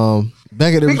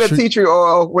 Back at the Speaking retreat, of tea tree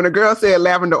oil, when a girl said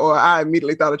lavender oil, I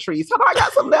immediately thought of trees. So I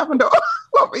got some lavender oil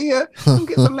over here.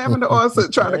 Get some lavender oil to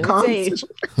try to calm.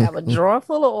 Have a drawer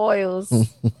full of oils.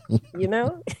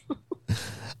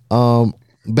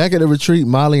 Back at the retreat,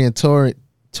 Molly and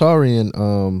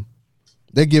Torian,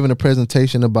 they're giving a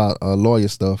presentation about lawyer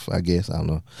stuff. I guess I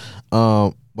don't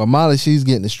know. But Molly, she's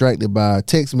getting distracted by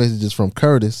text messages from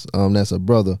Curtis. That's her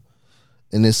brother,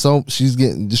 and she's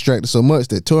getting distracted so much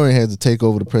that Torian has to take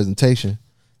over the presentation,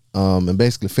 and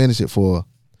basically finish it for her.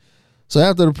 So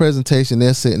after the presentation,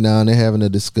 they're sitting down, they're having a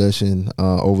discussion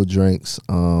over drinks,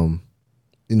 and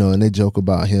they joke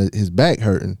about his back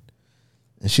hurting,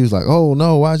 and she was like, "Oh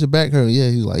no, why's your back hurting?" Yeah,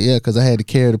 he's like, "Yeah, because I had to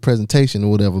carry the presentation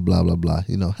or whatever." Blah blah blah.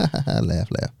 Laugh.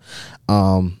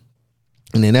 And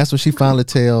then that's when she finally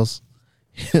tells.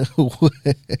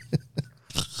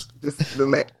 Just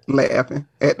the laughing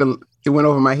it went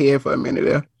over my head for a minute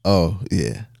there. Oh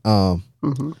yeah.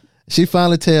 She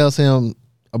finally tells him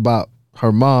about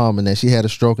her mom and that she had a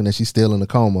stroke and that she's still in a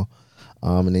coma.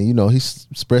 And then he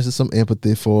expresses some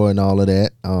empathy for her and all of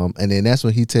that. And then that's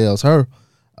when he tells her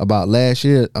about last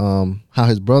year how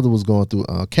his brother was going through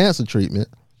cancer treatment,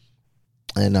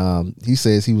 and he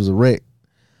says he was a wreck.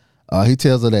 He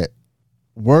tells her that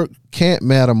work can't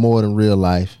matter more than real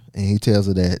life, and he tells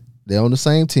her that they're on the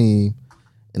same team,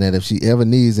 and that if she ever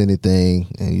needs anything,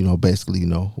 and basically,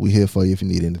 we're here for you if you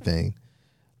need anything.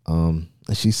 And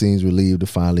she seems relieved to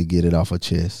finally get it off her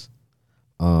chest.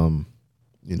 So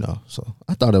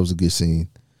I thought that was a good scene.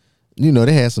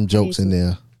 They had some jokes in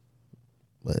there,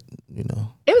 but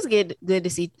it was good to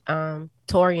see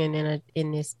Torian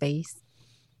in this space.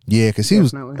 Yeah, because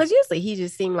because usually he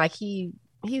just seemed like he's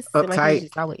uptight. like he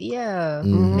just always,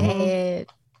 mad.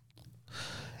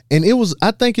 And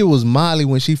I think it was Molly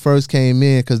when she first came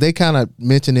in, because they kind of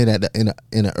mentioned it in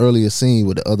an earlier scene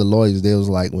with the other lawyers. There was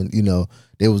like when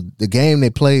there was the game they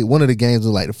played. One of the games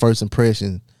was like the first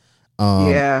impression.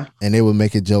 And they were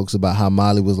making jokes about how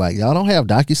Molly was like, "Y'all don't have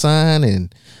DocuSign,"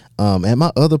 and at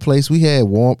my other place we had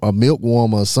a milk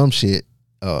warmer or some shit.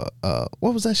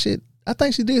 What was that shit? I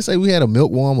think she did say we had a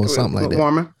milk warmer or something like that.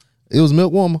 Warmer. It was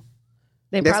milk warmer.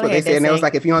 That's what they said. And it was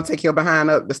like, if you want to take your behind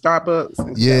up the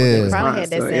Starbucks. Yeah. They probably had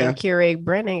that same Keurig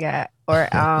Brennan got, or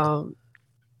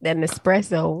that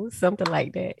Nespresso, something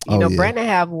like that. Brennan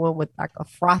have one with like a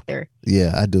frother.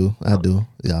 Yeah, I do.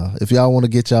 Yeah. If y'all want to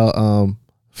get y'all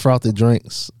frothy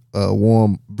drinks,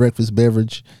 warm breakfast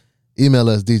beverage, Email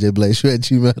us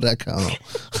djbladeshow@gmail.com.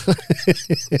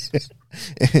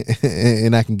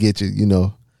 And I can get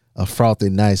you, a frothy,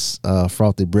 nice,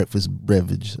 frothy breakfast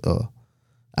beverage.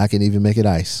 I can even make it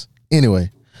ice.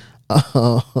 Anyway.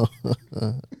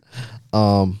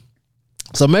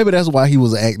 So maybe that's why he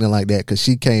was acting like that, because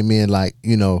she came in like,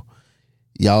 y'all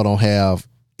don't have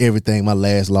everything my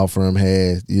last law firm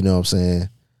had, you know what I'm saying?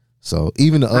 So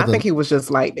even the other, I think he was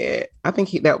just like that. I think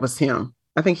that was him.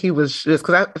 I think he was just,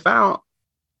 because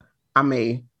I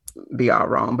may be all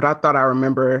wrong, but I thought I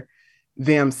remember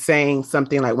them saying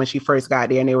something like when she first got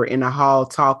there and they were in the hall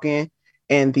talking,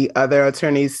 and the other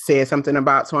attorneys said something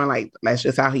about Torn, like, that's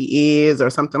just how he is or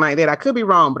something like that. I could be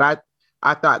wrong, but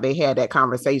I thought they had that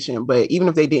conversation. But even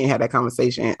if they didn't have that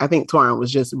conversation, I think Torn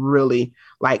was just really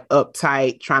like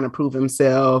uptight, trying to prove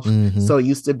himself. So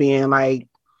used to being like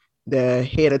the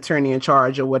head attorney in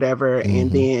charge or whatever.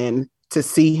 And then to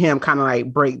see him kind of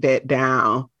like break that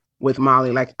down with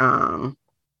Molly, like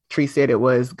Tree said, it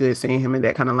was good seeing him in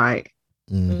that kind of light.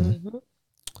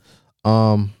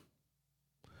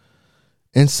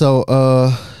 And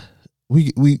so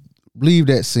we leave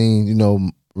that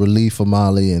scene, relief for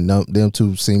Molly and them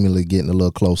two seemingly getting a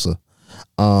little closer.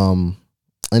 And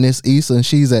it's Issa, and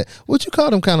she's at what you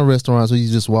call them kind of restaurants where you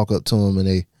just walk up to them and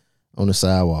they on the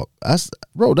sidewalk. I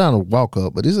wrote down a walk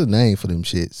up, but there's a name for them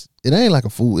shits. It ain't like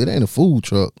it ain't a food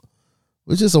truck.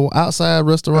 It's just an outside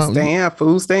restaurant.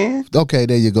 Food stand. Okay,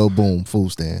 there you go. Boom,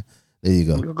 food stand. There you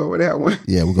go. We'll go with that one.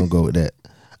 Yeah, we're gonna go with that.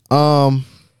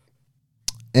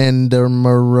 And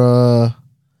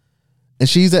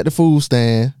she's at the food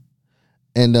stand,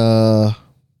 and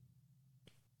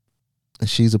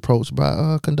she's approached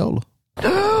by Condola.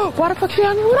 Why the fuck you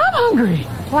on me when I'm hungry?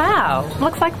 Wow,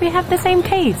 looks like we have the same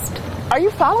taste. Are you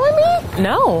following me?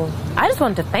 No, I just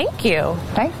wanted to thank you.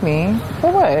 Thank me? For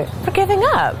what? For giving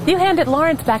up. You handed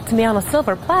Lawrence back to me on a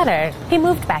silver platter. He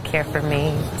moved back here for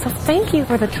me. So thank you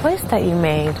for the choice that you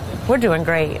made. We're doing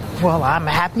great. Well, I'm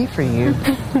happy for you.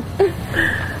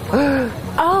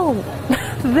 Oh,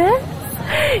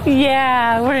 this?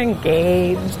 Yeah, we're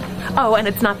engaged. Oh, and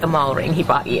it's not the mall ring he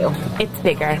bought you. It's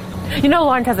bigger.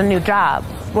 Lawrence has a new job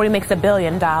where he makes $1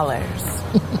 billion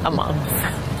a month.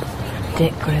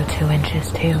 Dick grew 2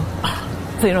 inches too.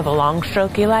 So the long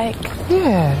stroke you like?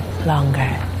 Yeah.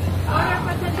 Longer.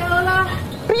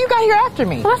 But you got here after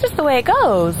me. Well, that's just the way it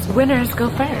goes. Winners go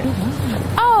first.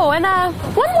 Oh, and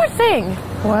one more thing.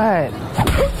 What?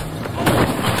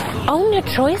 Own your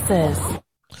choices.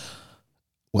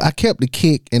 Well, I kept the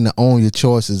kick and the own your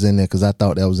choices in there because I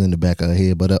thought that was in the back of her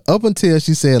head. But up until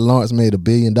she said Lawrence made $1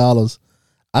 billion,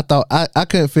 I thought I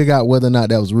couldn't figure out whether or not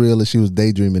that was real or she was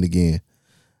daydreaming again.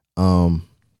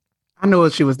 I knew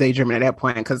she was daydreaming at that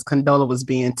point because Condola was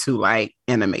being too like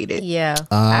animated. Yeah,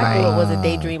 I knew it was a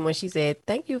daydream when she said,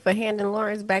 "Thank you for handing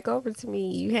Lawrence back over to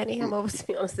me. You handed him over to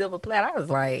me on a silver platter." I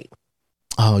was like,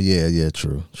 "Oh yeah,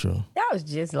 true." That was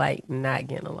just like not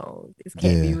getting along. This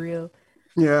can't be real.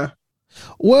 Yeah.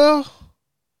 Well,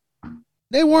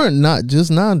 they weren't not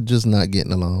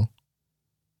getting along.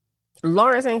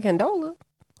 Lawrence and Condola.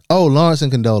 Oh, Lawrence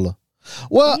and Condola.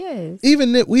 Well, yes.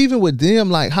 even with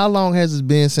them, like, how long has it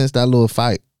been since that little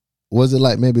fight? Was it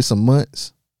like maybe some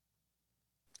months?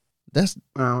 I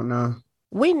don't know.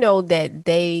 We know that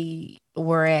they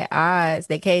were at odds.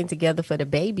 They came together for the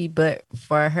baby, but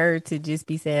for her to just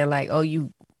be saying like, "Oh,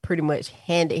 you pretty much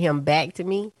handed him back to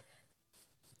me."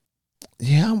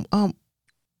 Yeah,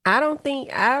 I don't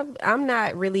think I'm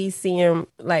not really seeing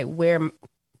like where.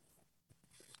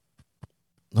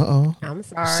 I'm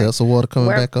sorry. Seltzer water coming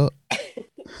back up.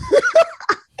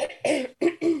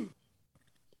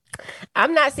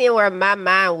 I'm not seeing where my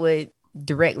mind would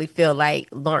directly feel like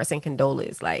Lawrence and Condola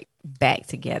is like back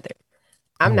together.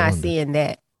 I'm not seeing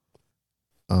that.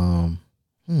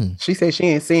 She said she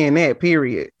ain't seeing that.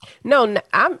 Period. No,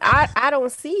 I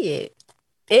don't see it.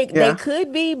 They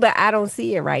could be, but I don't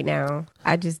see it right now.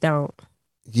 I just don't.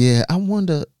 Yeah, I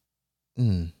wonder.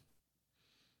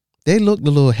 They looked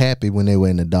a little happy when they were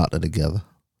in the doctor together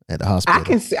at the hospital.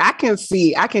 I can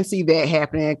see that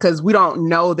happening because we don't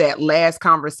know that last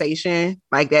conversation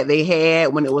like that they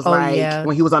had when it was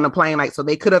when he was on the plane. Like, so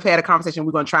they could have had a conversation.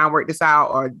 We're going to try and work this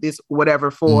out or this whatever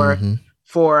for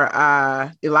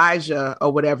Elijah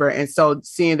or whatever. And so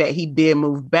seeing that he did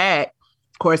move back,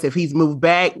 of course, if he's moved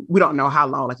back, we don't know how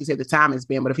long, like you said, the time has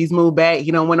been. But if he's moved back, he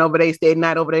done went over there, stayed the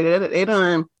night over there. They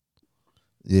done.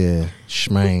 Yeah,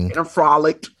 schmang. They done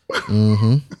frolicked.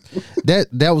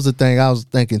 That was the thing I was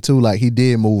thinking too. Like, he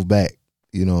did move back,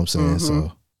 you know what I'm saying?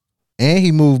 So, and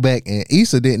he moved back, and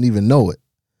Issa didn't even know it.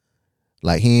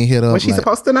 Like, he ain't hit up. Was she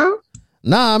supposed to know?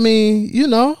 Nah, I mean,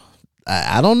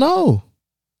 I don't know.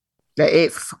 The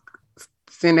ex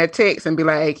send that text and be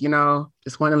like,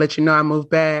 just want to let you know I moved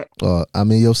back.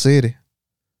 I'm in your city.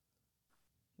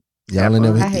 Y'all ain't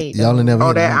never.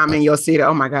 Oh, that I'm in your city.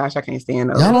 Oh my gosh, I can't stand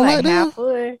those. Y'all don't like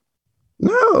that?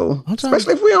 No,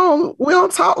 especially if we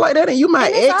don't talk like that, and you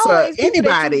might ex or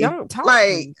anybody. Don't talk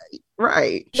like,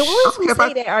 right? The ones who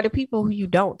say that are the people who you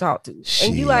don't talk to,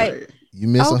 and you like. You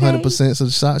miss 100% of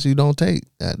the shots you don't take.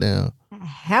 Goddamn.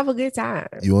 Have a good time.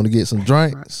 You want to get some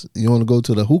drinks? You want to go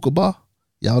to the hookah bar?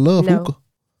 Y'all love hookah.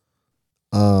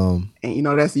 And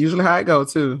that's usually how it go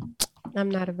too. I'm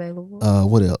not available.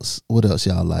 What else? What else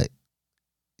y'all like?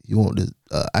 You want the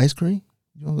ice cream?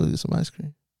 You want to go get some ice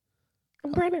cream?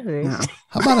 I'm Brandon Hood. No.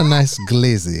 How about a nice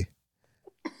glizzy?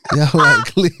 Y'all like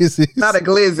glizzies? Not a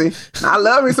glizzy. I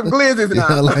love me some glizzies now.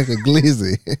 Y'all like a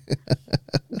glizzy?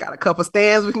 Got a couple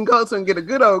stands we can go to and get a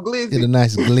good old glizzy. Get a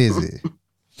nice glizzy.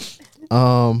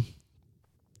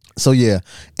 So yeah,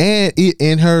 and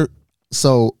in her.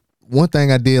 So one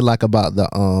thing I did like about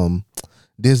the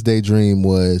this daydream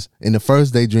was in the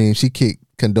first daydream she kicked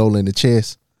Condola in the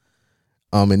chest.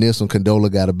 And this one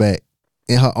Condola got her back.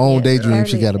 In her own daydream,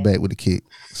 she got her back with a kick.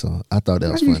 So I thought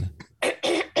that was funny.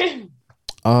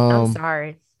 I'm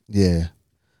sorry. Yeah.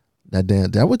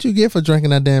 That what you get for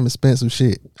drinking that damn expensive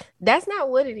shit. That's not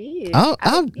what it is.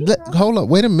 Hold up,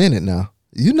 wait a minute now.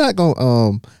 You're not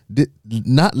gonna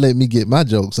not let me get my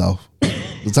jokes off.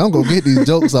 Cause I'm gonna get these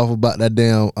jokes off about that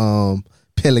damn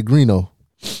Pellegrino.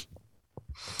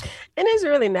 And it's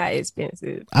really not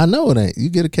expensive. I know it ain't. You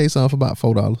get a case on for about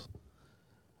 $4.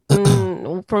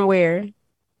 From where?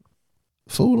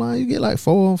 Food Line, you get like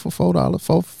 $4 for $4, $4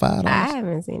 for $5. I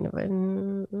haven't seen it, but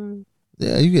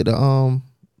yeah, you get the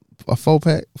a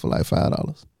 4-pack for like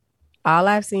 $5. All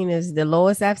I've seen is the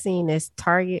lowest I've seen is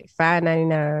Target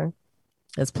 $5.99.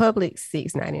 It's Publix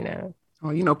 $6.99. Oh,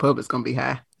 Publix gonna be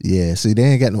high. Yeah, see, they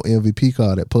ain't got no MVP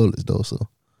card at Publix though, so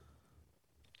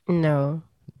no.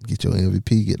 Get your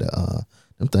MVP. Get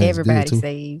them things. Everybody good too.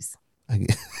 Saves.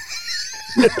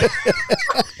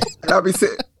 I'll be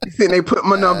sitting there putting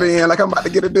my number in like I'm about to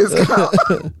get a discount.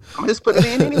 I'm just putting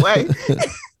it in anyway.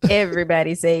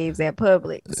 Everybody saves at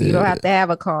Publix. So you don't have to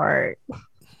have a card.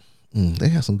 They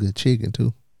have some good chicken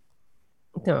too.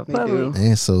 They do.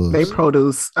 And so they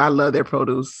produce. I love their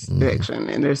produce section,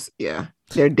 and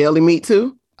their deli meat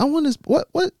too. I wonder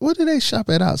what do they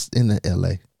shop at out in the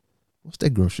LA? What's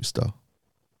their grocery store?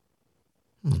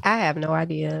 I have no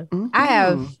idea.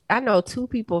 I know 2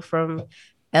 people from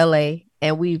LA,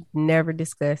 and we've never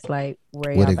discussed like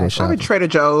where they go shopping. Probably Trader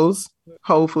Joe's,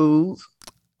 Whole Foods.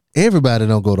 Everybody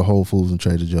don't go to Whole Foods and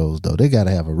Trader Joe's though. They gotta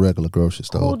have a regular grocery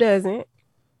store. Who doesn't?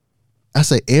 I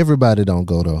say everybody don't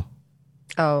go though.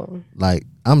 Oh, like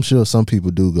I'm sure some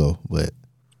people do go, but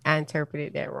I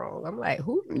interpreted that wrong. I'm like,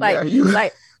 who? Like,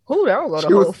 who don't go to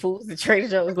Whole Foods and Trader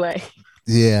Joe's? Like,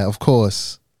 yeah, of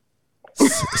course.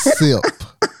 Silp.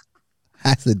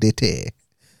 I said it.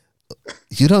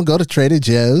 You don't go to Trader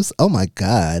Joe's? Oh my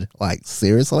God. Like,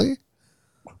 seriously?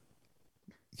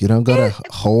 You don't go to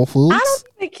Whole Foods? I don't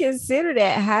even consider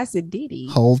that Hasididi.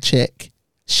 Whole check?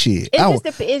 Shit.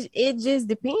 It just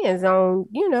depends on,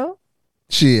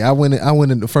 Shit, I went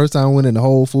in the first time I went into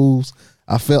Whole Foods,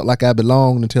 I felt like I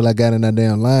belonged until I got in that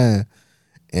damn line.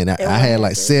 And I had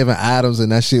like 7 items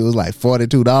and that shit was like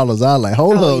 $42. I was like,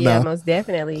 hold up now. Most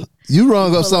definitely. You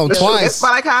rung up something twice. It's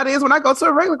like how it is when I go to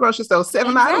a regular grocery store.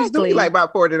 7 items do be like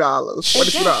about $40,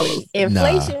 $42.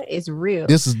 Inflation is real.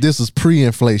 This is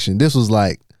pre-inflation. This was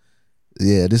like,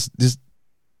 yeah, this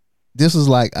was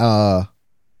like I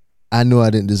knew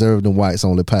I didn't deserve them whites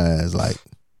only pies. Like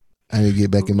I didn't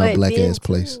get back in my black ass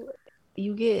place.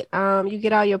 You get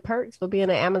all your perks for being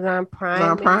an Amazon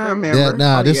Prime member. Yeah,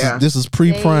 nah, this is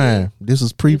pre-Prime. This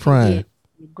is pre-Prime.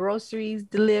 Groceries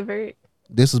delivered.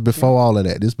 This is before all of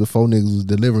that. This before niggas was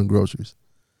delivering groceries.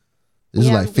 This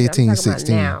is like 15,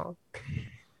 16.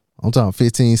 I'm talking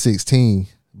 15, 16.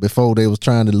 Before they was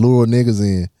trying to lure niggas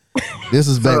in. This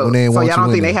is back when they didn't want you in. So y'all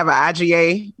don't think they have an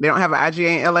IGA? They don't have an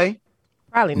IGA in LA?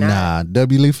 Probably not. Nah,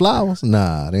 W. Lee Flowers?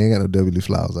 Nah, they ain't got no W. Lee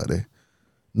Flowers out there.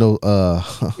 No,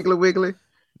 Wiggly Wiggly.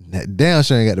 Damn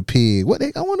sure ain't got the pig.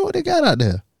 I wonder what they got out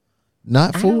there.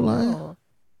 Not Food Line.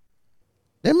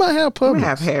 They might have Publix. We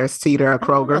have Harris Teeter or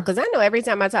Kroger. Because I know every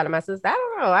time I talk to my sister, I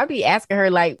don't know. I be asking her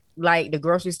like the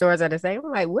grocery stores are the same.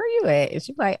 I'm like, where you at? And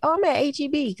she's like, oh, I'm at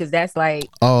HEB because that's like.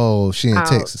 Oh, she in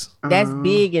Texas. That's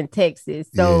big in Texas.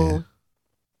 So, yeah.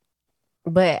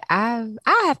 But I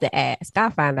have to ask. I'll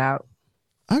find out.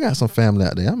 I got some family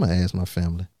out there. I'm gonna ask my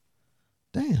family.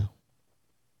 Damn.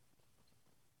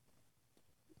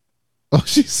 Oh,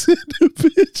 she sent the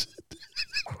picture.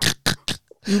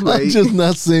 I'm just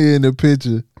not seeing the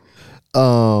picture.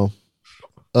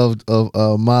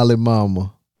 of Molly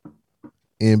Mama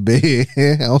in bed.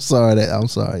 I'm sorry,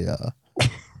 y'all.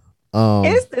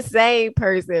 It's the same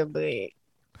person, but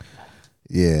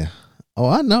yeah. Oh,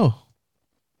 I know.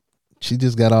 She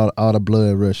just got all the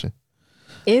blood rushing.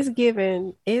 it's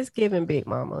giving Big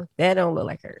Mama. That don't look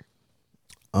like her.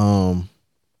 And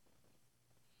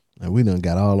we done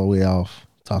got all the way off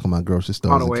talking about grocery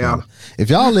stores. All the way off. If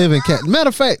y'all live in matter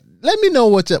of fact, let me know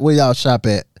where y'all shop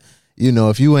at. You know,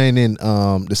 if you ain't in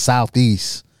the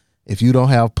Southeast, if you don't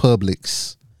have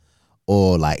Publix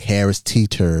or like Harris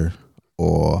Teeter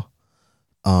or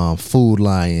Food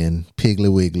Lion,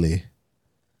 Piggly Wiggly,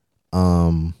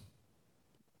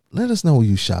 let us know where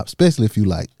you shop, especially if you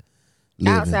like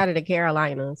Outside of the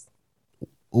Carolinas.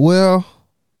 Well,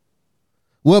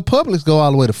 Publix go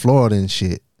all the way to Florida and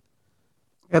shit.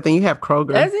 I think you have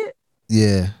Kroger. Does it?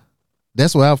 Yeah,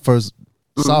 that's where I first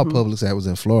saw Publix. That was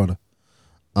in Florida.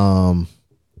 I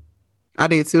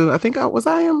did too. I think was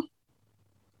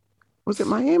it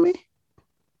Miami?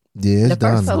 Yeah, it's the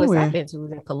first down Publix there. I've been to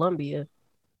was in Columbia.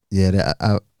 Yeah,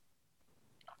 that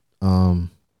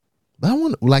but I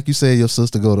want, like you said, your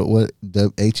sister go to what,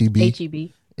 the HEB?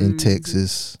 HEB in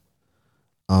Texas.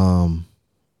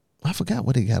 I forgot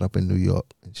what they got up in New York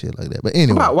and shit like that. But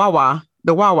anyway, What about Wawa?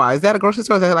 The Wawa, is that a grocery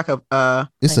store? Or is that like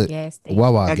it's a a gas station.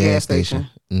 Wawa A gas gas station.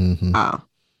 Mm-hmm. Oh,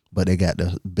 But they got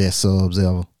the best subs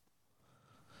ever.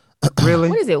 really?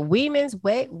 What is it? Wegmans?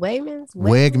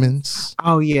 Wegmans.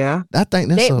 Oh yeah. I think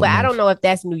that's up But I north. don't know if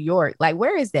that's New York. Like,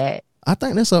 where is that? I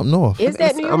think that's up north. Is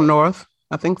that New York? Up north?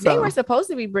 I think so. They were supposed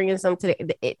to be bringing some to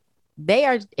they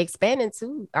are expanding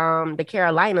to the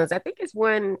Carolinas. I think it's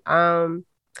one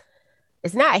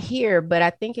it's not here, but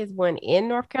I think it's one in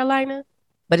North Carolina,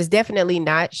 but it's definitely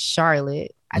not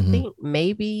Charlotte. I think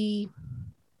maybe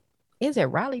is it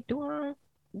Raleigh,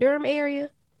 Durham area?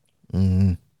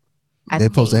 Mm-hmm. They're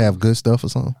supposed to have good stuff or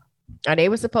something. Or they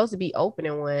were supposed to be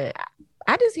opening one.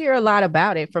 I just hear a lot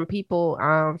about it from people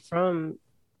from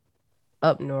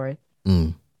up north.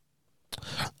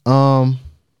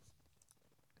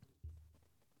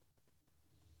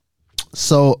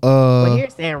 So But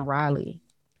here's saying Raleigh.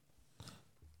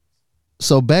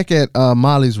 So back at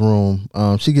Molly's room,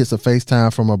 she gets a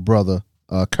FaceTime from her brother,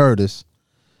 Curtis.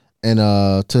 And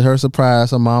to her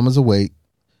surprise, her mom is awake,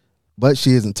 but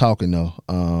she isn't talking though.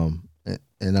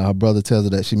 And her brother tells her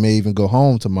that she may even go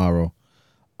home tomorrow.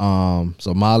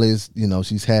 So Molly's,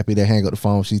 she's happy to hang up the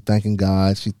phone. She's thanking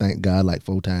God. She thanked God like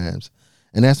 4 times.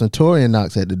 And that's when Torian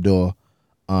knocks at the door.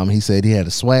 He said he had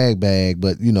a swag bag,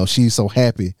 but she's so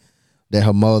happy that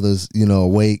her mother's,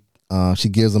 awake. She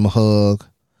gives him a hug.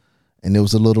 And it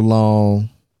was a little long.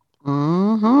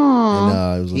 Mm-hmm.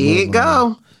 And, it was a Here little you go.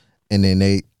 long. And then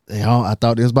I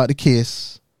thought they was about to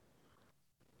kiss.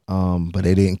 But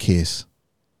they didn't kiss.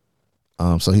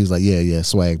 So he was like, yeah,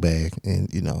 swag bag. And,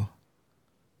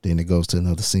 then it goes to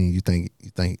another scene. You think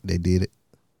they did it?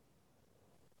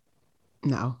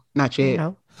 No, not yet.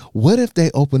 No. What if they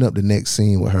open up the next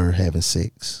scene with her having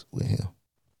sex with him?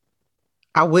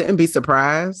 I wouldn't be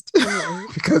surprised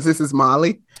because this is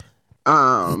Molly.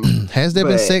 Has there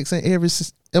been sex in every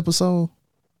episode?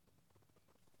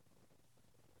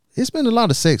 It's been a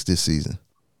lot of sex this season.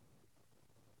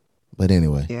 But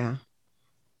anyway. Yeah.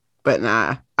 But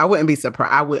nah, I wouldn't be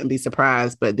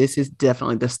surprised, but this is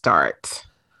definitely the start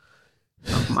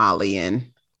of Molly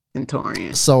and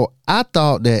Torian. So I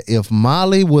thought that if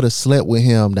Molly would have slept with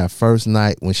him that first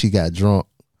night when she got drunk,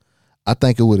 I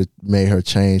think it would have made her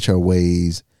change her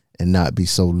ways and not be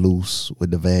so loose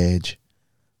with the vag.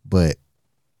 But,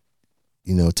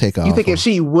 take off. You think if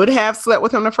she would have slept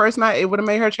with him the first night, it would have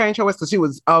made her change her ways?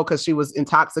 Because she was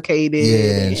intoxicated.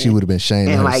 Yeah, and she would have been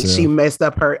shaming and herself. like she messed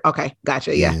up her. Okay,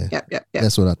 gotcha. Yeah. Yep.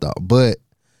 That's what I thought. But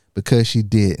because she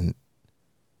didn't,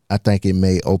 I think it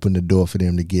may open the door for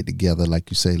them to get together, like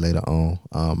you say later on.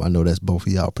 I know that's both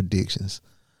of y'all predictions.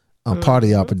 Part of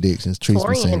y'all predictions. Trees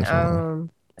been saying Torian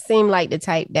seemed like the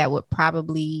type that would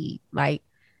probably like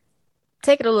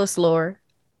take it a little slower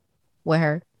with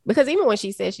her. Because even when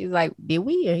she said, she was like, did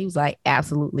we? And he was like,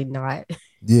 absolutely not.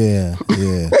 Yeah.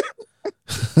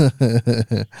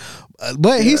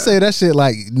 But he said that shit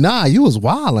like, nah, you was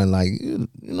wilding. Like, you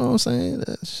know what I'm saying?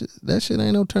 That shit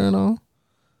ain't no turn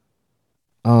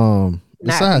on.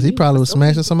 Besides, he probably was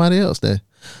smashing somebody else there.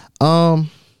 What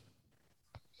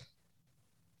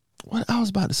I was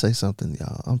about to say something,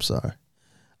 y'all. I'm sorry.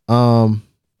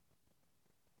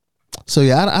 So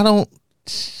yeah, I don't.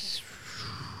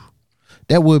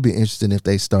 That would be interesting if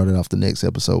they started off the next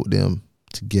episode with them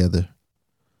together.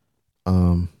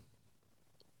 But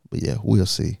yeah, we'll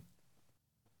see.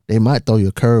 They might throw you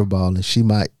a curveball and she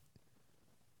might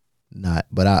not.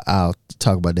 But I'll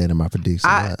talk about that in my prediction.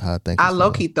 How I think I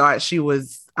low-key thought she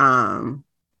was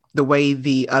the way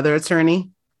the other attorney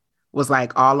was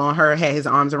like all on her, had his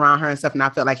arms around her and stuff, and I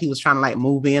felt like he was trying to like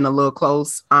move in a little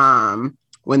close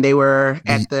when they were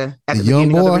at the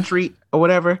beginning of the retreat or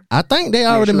whatever. I think they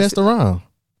already messed around.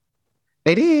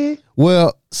 They did.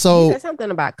 Well, so you said something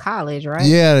about college, right?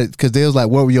 Yeah, because they was like,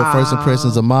 "What were your first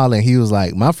impressions of Molly?" And he was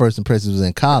like, "My first impressions was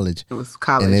in college." It was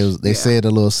college, and they said a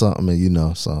little something, and you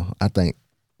know. So I think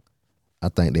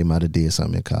they might have did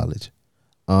something in college.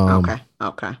 Okay.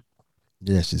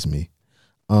 That's just me.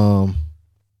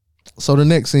 So the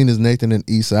next scene is Nathan and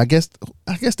Issa. I guess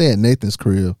they at Nathan's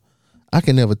crib. I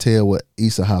can never tell what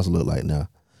Issa's house look like now.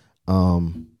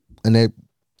 And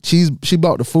she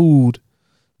bought the food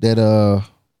that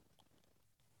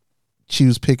she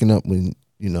was picking up when,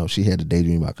 you know, she had a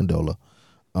daydream about Condola.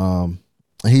 And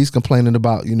he's complaining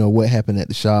about, you know, what happened at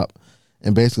the shop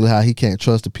and basically how he can't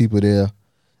trust the people there.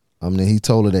 Then he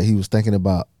told her that he was thinking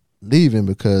about leaving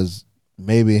because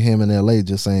maybe him and LA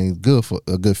just ain't good for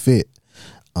a good fit.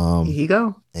 Here you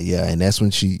go. Yeah, and that's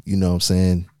when she, you know what I'm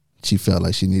saying, she felt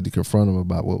like she needed to confront him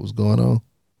about what was going on.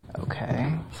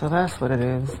 Okay, so that's what it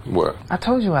is. What? I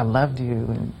told you I loved you,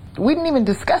 and we didn't even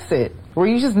discuss it. Were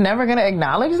you just never gonna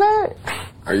acknowledge that?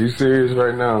 Are you serious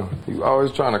right now? You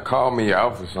always trying to call me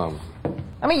out for something.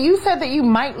 I mean, you said that you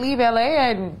might leave LA,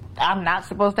 and I'm not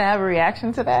supposed to have a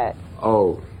reaction to that.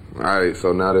 Oh, all right,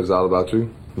 so now this is all about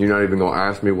you? You're not even gonna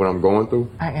ask me what I'm going through?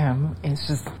 I am. It's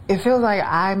just, it feels like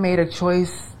I made a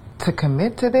choice to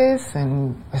commit to this,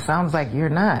 and it sounds like you're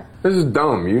not. This is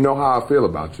dumb. You know how I feel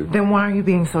about you. Then why are you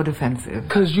being so defensive?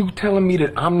 Because you telling me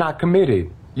that I'm not committed.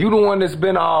 You the one that's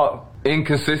been all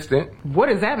inconsistent. What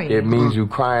does that mean? It means you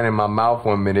crying in my mouth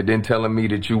 1 minute, then telling me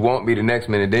that you want me the next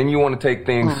minute, then you want to take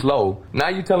things slow. Now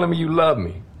you telling me you love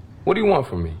me. What do you want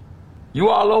from me? You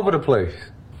all over the place.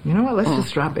 You know what? Let's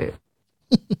just drop it.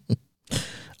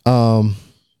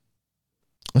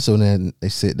 So then they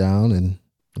sit down and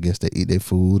I guess they eat their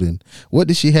food. And what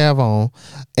did she have on?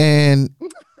 And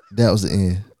that was the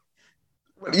end.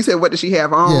 You said, what did she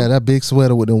have on? Yeah, that big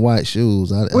sweater with them white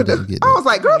shoes. I was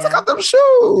like, girl, take out them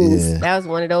shoes. Yeah. That was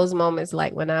one of those moments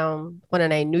like when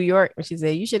in New York, when she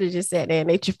said, you should have just sat there and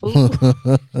ate your food.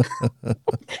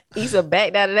 Issa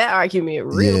backed out of that argument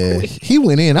real quick. He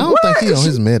went in. I don't think he on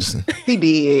his medicine. He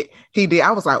did.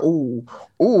 I was like, ooh.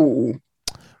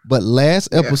 But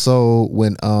last episode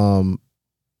when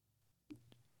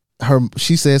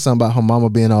she said something about her mama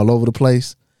being all over the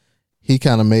place, he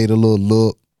kind of made a little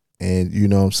look and you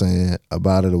know what I'm saying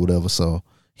about it or whatever. So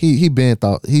he's been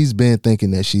thinking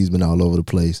that she's been all over the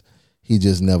place. He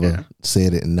just never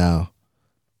said it, and now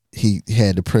he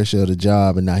had the pressure of the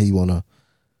job, and now he wanna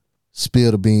spill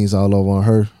the beans all over on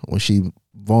her when she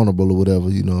vulnerable or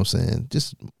whatever. You know what I'm saying?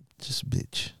 Just a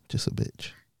bitch. Just a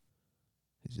bitch.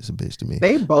 He's just a bitch to me.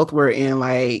 They both were in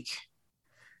like,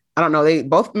 I don't know. They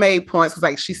both made points because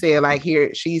like she said, like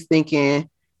here she's thinking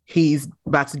he's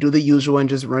about to do the usual and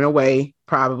just run away,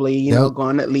 probably, you know,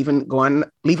 leaving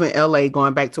LA,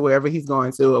 going back to wherever he's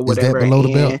going to or whatever. Is that below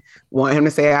the belt? Want him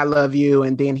to say I love you,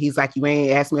 and then he's like, you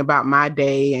ain't asked me about my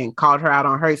day, and called her out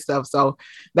on her stuff. So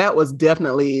that was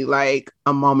definitely like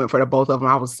a moment for the both of them.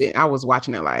 I was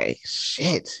watching it like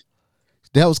shit.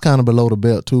 That was kind of below the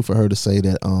belt too for her to say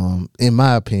that. In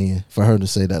my opinion, for her to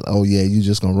say that, oh yeah, you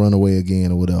just gonna run away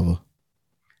again or whatever.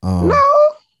 No,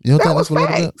 you don't that think was that's below the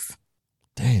belt? facts.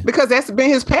 Damn. Because that's been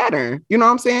his pattern. You know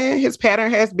what I'm saying? His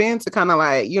pattern has been to kind of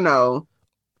like, you know.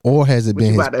 Or has it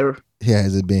been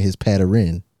his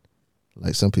pattern?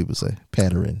 Like some people say,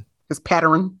 pattern. His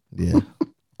pattern. Yeah.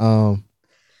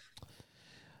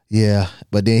 Yeah,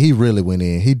 but then he really went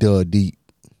in. He dug deep.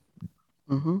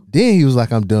 Mm-hmm. Then he was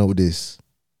like, I'm done with this.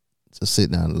 So sit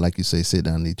down, like you say, sit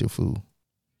down and eat your food.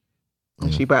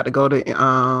 And she about to go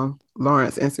to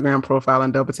Lawrence's Instagram profile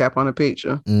and double tap on the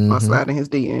picture or slide in his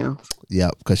DMs. Yeah,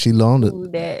 because she loaned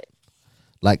it. That,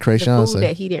 like Krayshawn said.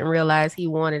 That he didn't realize he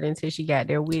wanted until she got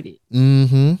there with it.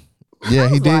 Mm-hmm. Yeah,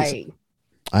 he did. Like,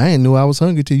 I ain't knew I was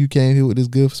hungry till you came here with this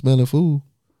good smelling food.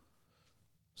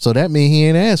 So that means he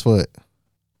ain't asked for it.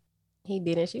 He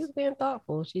didn't. She was being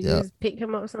thoughtful. She just picked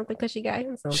him up something because she got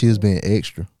him something. She was being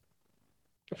extra.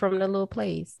 From the little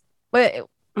place. But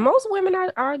most women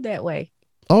are that way.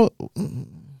 Oh,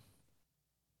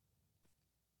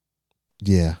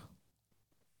 yeah.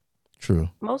 True.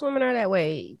 Most women are that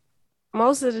way.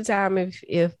 Most of the time,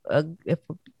 if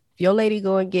your lady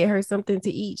go and get her something to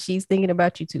eat, she's thinking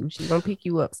about you too. She's gonna pick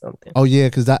you up something. Oh yeah,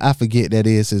 because I forget that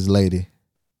is his lady.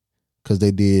 Because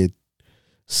they did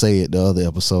say it the other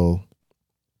episode,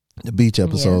 the beach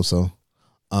episode. So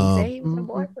he said he was a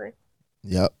boyfriend.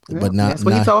 Yep, but not. That's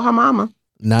what he told her mama.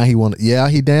 Now he want. Yeah,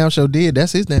 he damn sure did.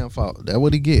 That's his damn fault. That's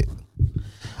what he get.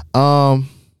 Well,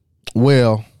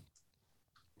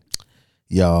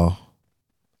 y'all.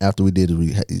 After we did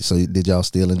it, so did y'all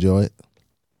still enjoy it?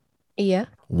 Yeah.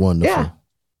 Wonderful. Yeah.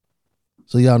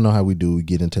 So y'all know how we do. We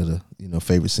get into the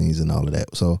favorite scenes and all of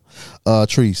that. So,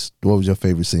 Treese, what was your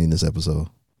favorite scene this episode?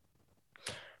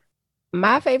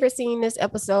 My favorite scene this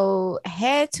episode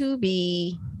had to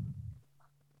be,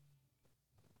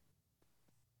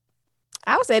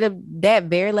 I would say that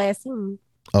very last scene.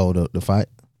 Oh, the fight.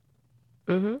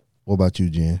 Mm-hmm. What about you,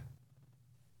 Jen?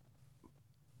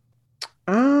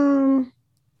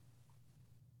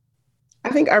 I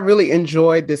think I really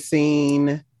enjoyed the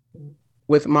scene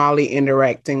with Molly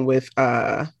interacting with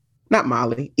not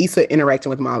Molly, Issa interacting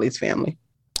with Molly's family.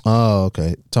 Oh,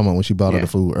 okay. Talking about when she bought her the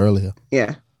food earlier.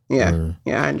 Yeah.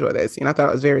 I enjoyed that scene. I thought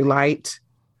it was very light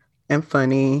and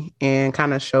funny and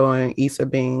kind of showing Issa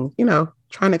being,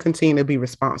 trying to continue to be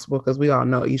responsible, because we all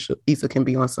know Issa can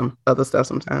be on some other stuff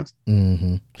sometimes.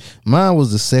 Mm-hmm. Mine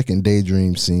was the second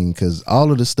daydream scene, because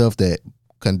all of the stuff that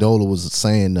Condola was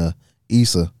saying to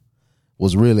Issa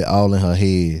was really all in her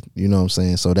head. You know what I'm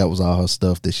saying? So that was all her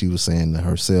stuff that she was saying to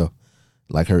herself,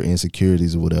 like her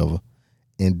insecurities or whatever.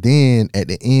 And then at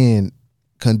the end,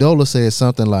 Condola said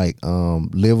something like,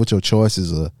 live with your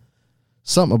choices, or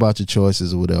something about your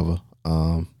choices or whatever.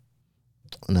 And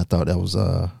I thought that was,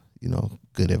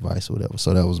 good advice or whatever.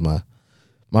 So that was my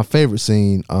favorite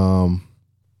scene. Who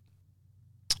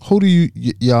do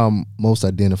y'all most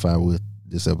identify with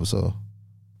this episode?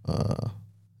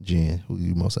 Jen, who do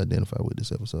you most identify with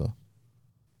this episode?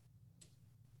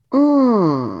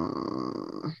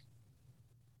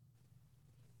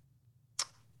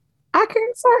 I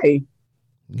can't say.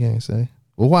 You can't say?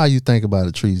 Well, while you think about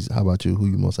it, Trees, how about you? Who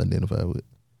you most identify with?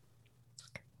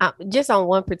 Just on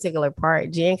one particular part,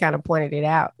 Jen kind of pointed it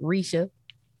out. Risha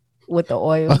with the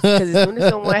oil. Because as soon as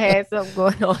someone had something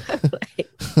going on, I'm like,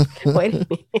 wait a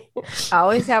minute. I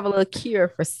always have a little cure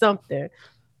for something.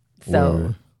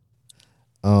 So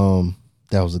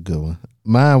that was a good one.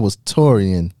 Mine was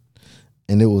Torian,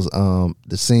 and it was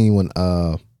the scene when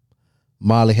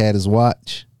Molly had his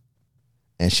watch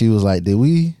and she was like, did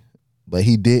we? But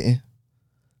he didn't.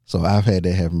 So I've had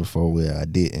that happen before where I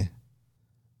didn't.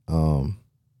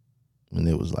 And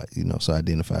it was like, so I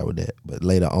identified with that. But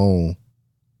later on,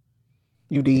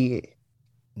 you did.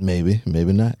 Maybe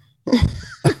not.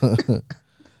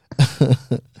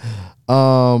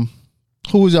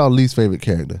 Who was y'all least favorite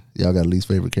character? Y'all got a least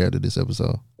favorite character this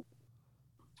episode?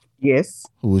 Yes.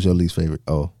 Who was your least favorite?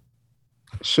 Oh,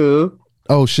 Suge.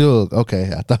 Oh, Suge.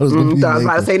 Okay, I thought it was gonna be. I was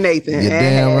about to say Nathan. You're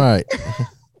damn right.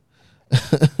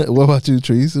 What about you,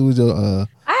 Treese? Who was your?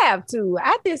 I have two.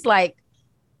 I dislike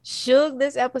Suge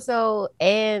this episode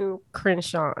and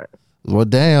Crenshaw. Well,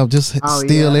 damn, just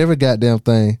steal every goddamn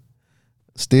thing.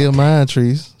 Steal mine,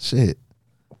 Treese. Shit.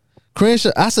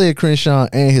 Crenshaw, I said Crenshaw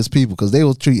and his people because they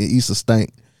was treating Issa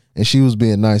stank and she was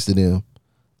being nice to them.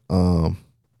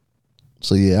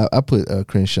 So yeah, I put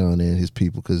Crenshaw and his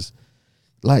people because,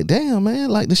 like, damn man,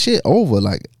 like the shit over.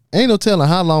 Like, ain't no telling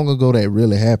how long ago that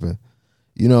really happened.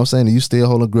 You know what I'm saying? And you still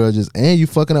holding grudges and you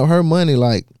fucking up her money,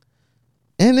 like,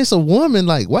 and it's a woman.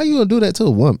 Like, why you gonna do that to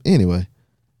a woman anyway?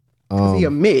 He a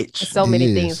Mitch. There's so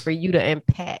many things for you to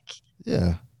unpack.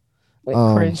 Yeah. With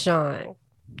Crenshaw.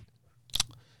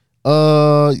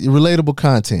 Relatable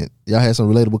content. Y'all had some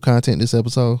relatable content this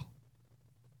episode?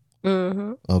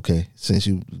 Mm-hmm. Okay. Since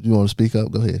you want to speak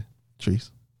up, go ahead, Treese.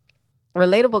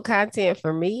 Relatable content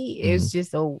for me is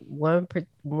just one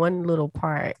little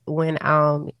part when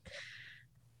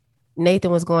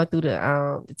Nathan was going through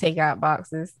the takeout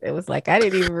boxes. It was like I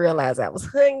didn't even realize I was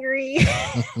hungry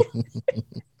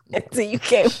until you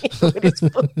came in with his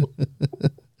food.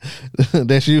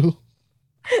 That's you?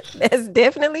 That's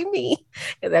definitely me.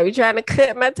 Because I be trying to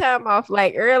cut my time off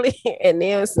like early, and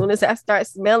then as soon as I start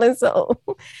smelling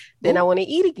then I want to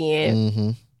eat again. Mm-hmm.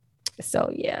 So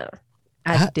yeah,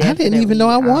 I didn't even know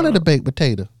I wanted a baked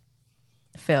potato.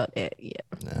 Felt it, yeah.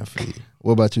 I feel you.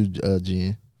 What about you,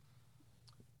 Jen?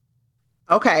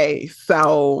 Okay,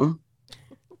 so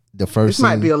the first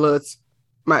scene,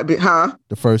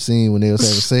 The first scene when they was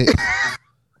having sex.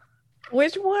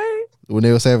 Which one? When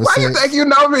they was having sex. Why you think you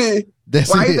know me?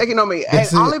 Why you think you know me? And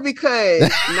it. Only because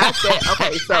not that.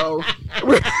 Okay, so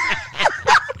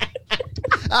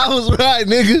I was right,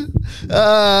 nigga.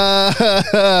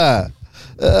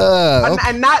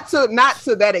 And not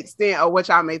to that extent, or what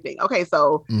y'all may think. Okay,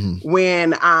 so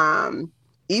when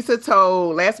Issa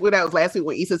told last week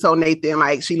when Issa told Nathan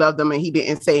like she loved him and he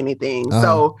didn't say anything.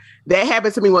 So that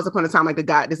happened to me once upon a time. Like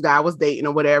this guy I was dating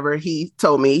or whatever. He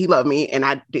told me he loved me and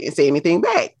I didn't say anything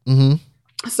back. Mm-hmm.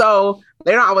 So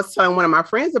later on, I was telling one of my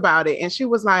friends about it, and she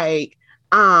was like,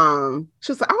 I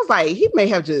was like, he may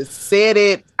have just said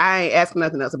it. I ain't asking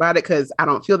nothing else about it because I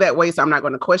don't feel that way, so I'm not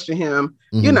going to question him,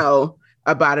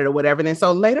 about it or whatever. And then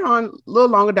so later on, a little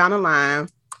longer down the line,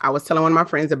 I was telling one of my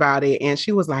friends about it, and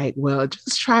she was like, well,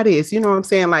 just try this. You know what I'm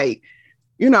saying? Like,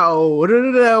 when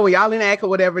y'all in act or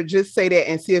whatever, just say that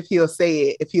and see if he'll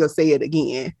say it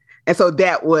again. And so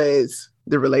that was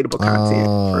the relatable content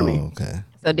for me. Okay.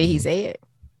 So did he say it?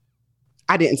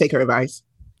 I didn't take her advice.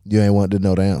 You ain't want to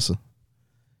know the answer.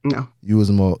 No. You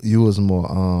was more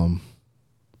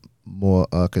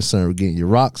concerned with getting your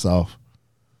rocks off.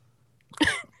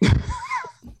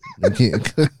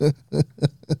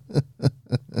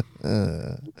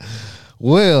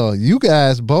 Well, you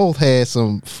guys both had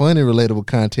some funny, relatable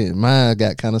content. Mine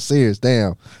got kind of serious.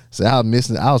 Damn. So I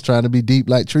was trying to be deep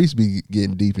like Treese be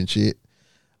getting deep and shit.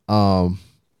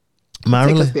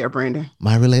 Take us there, Brandon.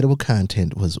 My relatable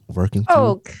content was working through.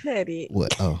 Oh, cut it.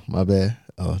 What? Oh, my bad.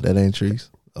 Oh, that ain't Treese.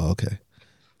 Oh, okay.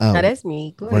 No, that's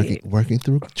me. Go ahead. Working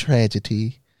through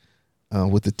tragedy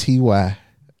with the TY.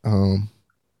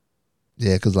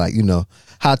 Yeah, because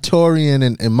how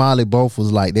Torian and Molly both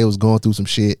was like, they was going through some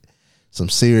shit, some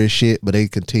serious shit, but they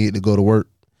continued to go to work.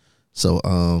 So,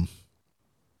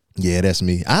 yeah, that's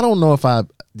me. I don't know if I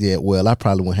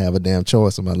probably wouldn't have a damn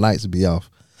choice and my lights would be off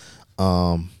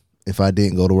if I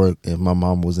didn't go to work, if my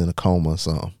mom was in a coma or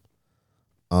something.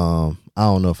 I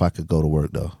don't know if I could go to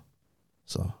work, though.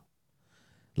 So,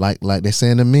 like they say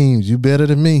in the memes, you better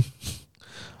than me.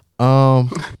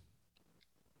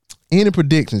 Any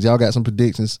predictions? Y'all got some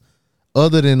predictions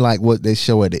other than like what they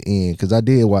show at the end? Because I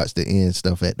did watch the end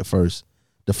stuff at the first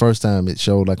time it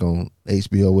showed like on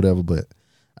HBO or whatever, but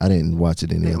I didn't watch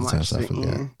it any other time, so I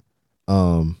forgot.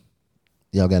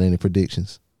 Y'all got any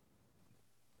predictions?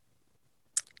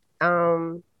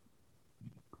 I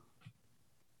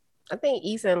think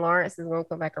Issa and Lawrence is gonna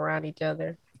come back around each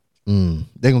other.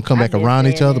 They're gonna come back around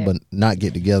each other, but not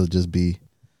get together, just be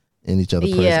in each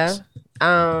other's presence.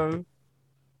 Yeah.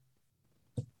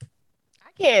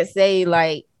 I can't say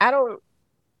like I don't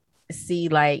see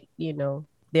like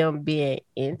them being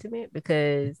intimate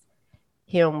because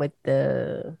him with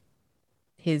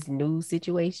his new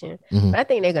situation. But I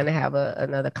think they're gonna have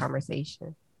another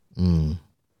conversation.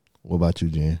 What about you,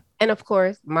 Jen? And of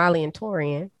course, Molly and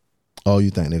Torian. Oh,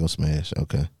 you think they're gonna smash?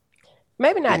 Okay.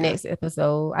 Maybe not next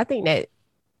episode. I think that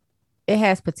it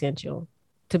has potential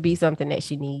to be something that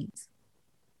she needs.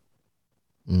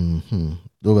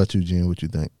 What about you, Jen? What you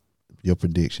think? Your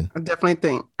prediction? I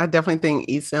definitely think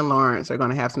Issa and Lawrence are going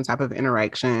to have some type of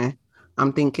interaction.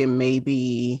 I'm thinking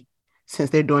maybe since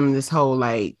they're doing this whole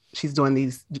like she's doing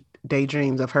these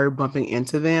daydreams of her bumping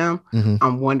into them.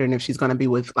 I'm wondering if she's going to be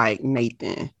with like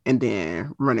Nathan and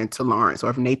then run into Lawrence, or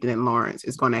if Nathan and Lawrence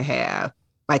is going to have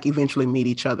like eventually meet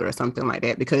each other or something like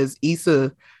that. Because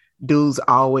Issa dudes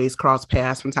always cross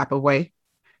paths some type of way,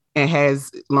 and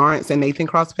has Lawrence and Nathan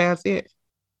crossed paths yet?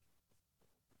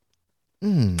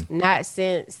 Not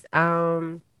since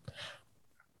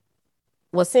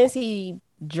since he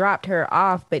dropped her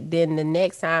off, but then the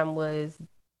next time was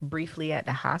briefly at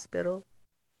the hospital.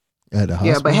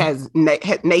 Yeah, but has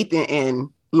Nathan and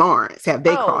Lawrence, have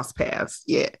they crossed paths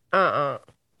yet? So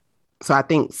I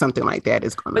think something like that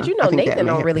is gonna. But Nathan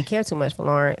don't really care too much for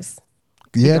Lawrence.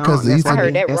 Yeah, because I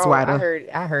heard that wrong.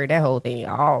 I heard that whole thing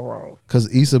all wrong.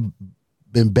 Because Issa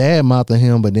been bad mouthing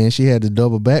him, but then she had to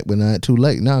double back, but not too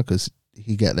late now because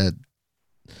he got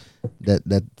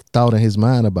that thought in his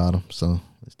mind about him, so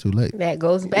it's too late. That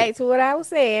goes back to what I was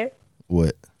saying.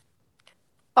 What?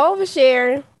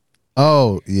 Oversharing.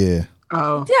 Oh yeah.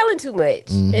 Oh, telling too much,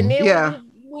 and then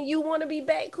when you want to be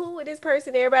back cool with this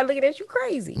person, everybody looking at you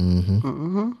crazy.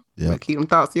 Yeah, keep them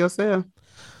thoughts to yourself.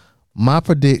 My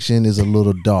prediction is a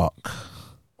little dark.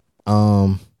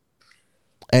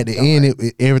 At the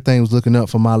end, everything was looking up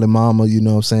for Molly mama. You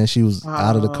know what I'm saying? She was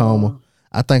out of the coma.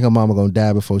 I think her mama gonna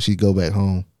die before she go back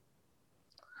home.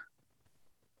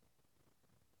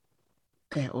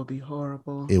 That would be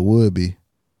horrible. It would be.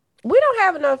 We don't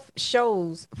have enough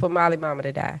shows for Molly mama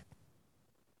to die.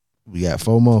 We got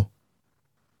 4 more.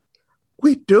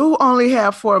 We do only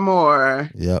have 4 more.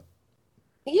 Yep.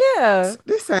 Yeah.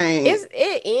 This ain't.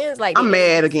 It ends like. I'm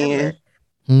mad again.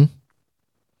 I'm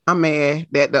mad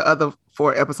that the other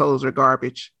 4 episodes are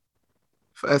garbage.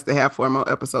 For us to have 4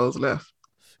 more episodes left.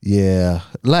 Yeah,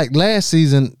 like last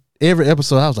season, every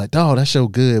episode I was like, "Oh, that show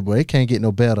good, but it can't get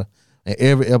no better." And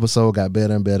every episode got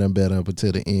better and better and better up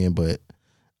until the end. But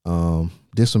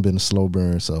this one been a slow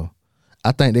burn, so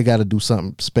I think they got to do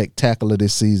something spectacular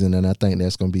this season, and I think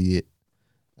that's gonna be it.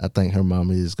 I think her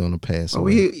mama is gonna pass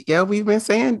away. We've been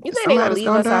saying. You think they gonna leave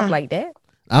us off like that?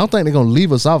 I don't think they're gonna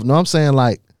leave us off. No, I'm saying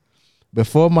like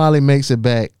before Molly makes it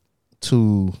back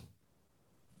to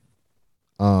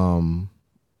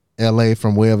LA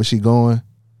from wherever she going,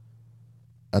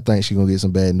 I think she gonna get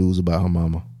some bad news about her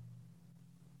mama.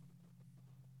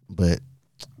 But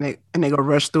they gonna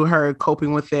rush through her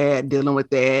coping with that, dealing with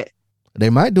that. They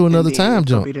might do another time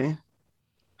jump.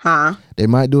 Huh? They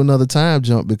might do another time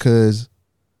jump because,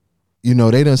 you know,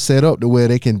 they done set up to where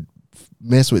they can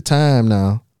mess with time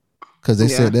now because they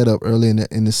set that up early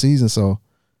in the season. So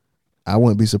I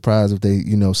wouldn't be surprised if they,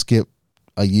 you know, skip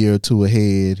a year or two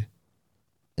ahead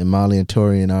and Molly and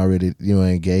Torian already, you know,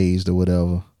 engaged or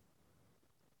whatever.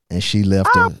 And she left.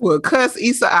 I would cuss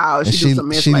Issa out. She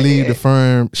leave the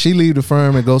firm. She leave the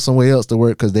firm and go somewhere else to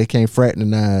work because they can't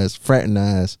fraternize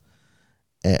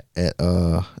at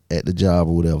the job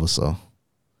or whatever. So,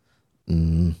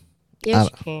 yes, you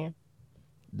can.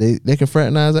 They can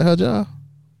fraternize at her job.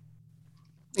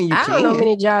 I don't know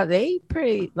many jobs. They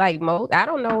pretty like most. I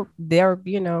don't know their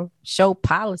show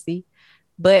policy,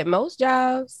 but most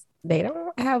jobs they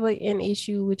don't have an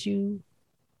issue with you.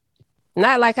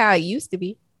 Not like how it used to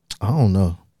be. I don't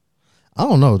know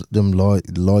them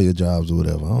lawyer jobs or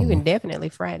whatever. You can definitely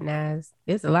fraternize.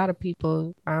 There's a lot of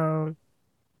people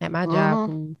at my job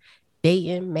who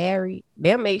dating, married.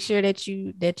 They'll make sure that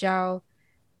y'all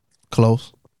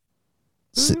close.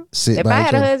 Sit if by I each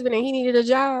had a other. husband and he needed a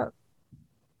job,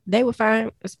 they would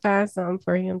find something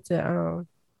for him to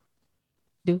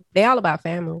do. They all about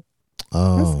family.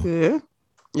 Oh, that's good.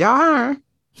 Y'all are.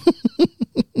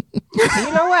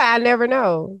 You know what? I never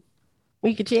know.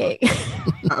 We could check.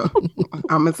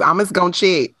 I'm just gonna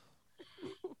check.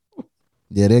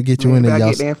 Yeah, they'll get you in there.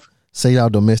 Y'all say y'all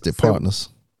domestic partners.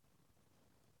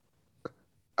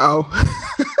 Oh,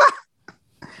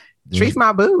 Tree's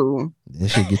my boo. That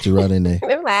should get you right in there.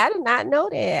 They're like, I did not know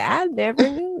that. I never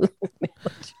knew.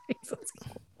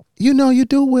 You know, you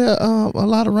do wear a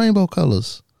lot of rainbow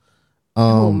colors.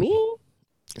 Me?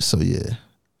 So yeah.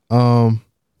 Oh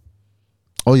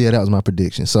yeah, that was my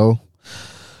prediction. So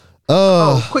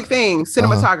quick thing.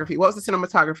 Cinematography. What was the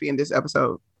cinematography in this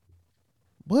episode?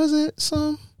 Was it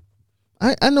some?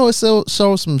 I know it showed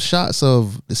some shots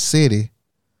of the city.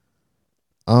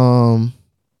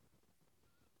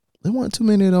 There weren't too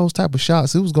many of those type of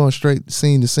shots. It was going straight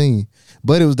scene to scene.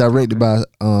 But it was directed by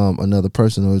another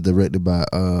person. It was directed by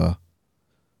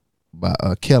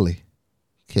Kelly.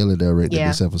 Kelly directed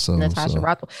this episode. Natasha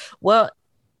Rothwell. Well,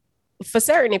 for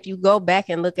certain, if you go back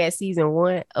and look at season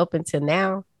 1 up until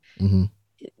now,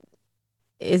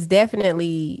 it's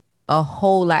definitely a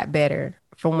whole lot better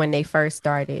from when they first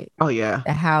started. Oh yeah,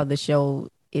 how the show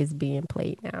is being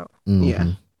played now.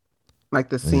 Yeah, like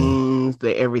the scenes,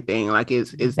 the everything. Like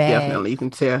it's definitely, you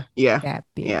can tell. Yeah,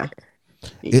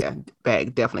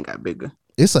 Bag definitely got bigger.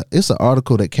 It's an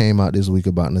article that came out this week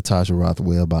about Natasha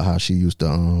Rothwell about how she used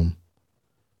to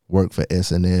work for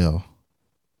SNL.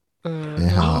 And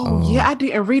how, yeah, I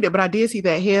didn't read it, but I did see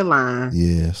that headline.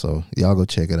 Yeah, so y'all go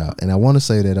check it out. And I want to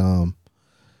say that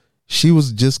she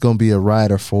was just gonna be a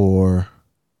writer for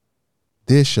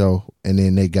this show, and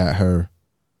then they got her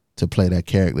to play that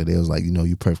character. They was like,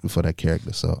 you perfect for that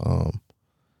character. So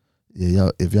yeah,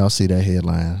 y'all, if y'all see that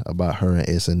headline about her and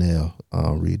SNL,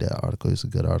 read that article. It's a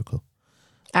good article.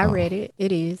 I read it.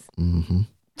 It is.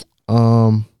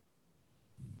 So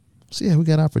yeah, we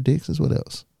got our predictions. What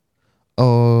else?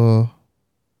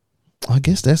 I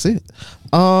guess that's it.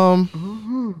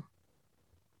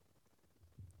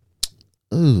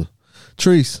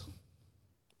 Treese.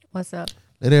 What's up?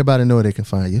 Let everybody know where they can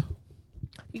find you.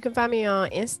 You can find me on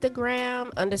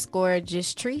Instagram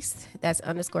 _JustTreese. That's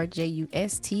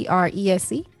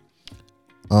 _JUSTRESE.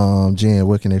 Jen,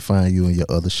 where can they find you and your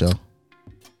other show?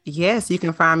 Yes, you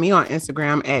can find me on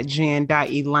Instagram at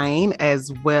jen.elaine,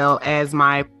 as well as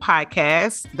my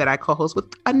podcast that I co-host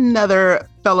with another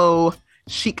fellow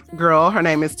chic girl. Her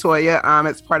name is Toya.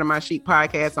 It's Part of My Chic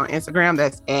Podcast on Instagram.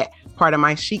 That's at Part of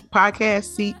My Chic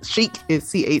Podcast. Chic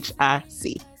is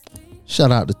CHIC.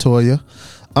 Shout out to Toya.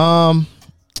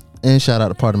 And shout out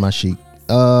to Part of My Chic.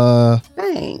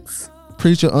 Thanks.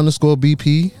 Preacher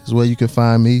 _BP is where you can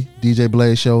find me. DJ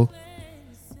Blaze Show.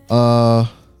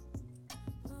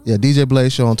 Yeah, DJ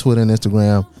Blaze Show on Twitter and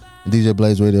Instagram, and DJ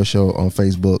Blaze Radio Show on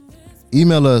Facebook.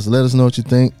 Email us, let us know what you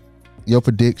think, your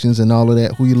predictions and all of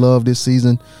that, who you love this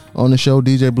season on the show,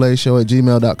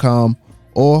 djblazeshow@gmail.com.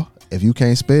 Or if you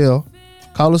can't spell,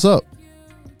 call us up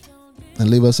and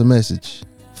leave us a message.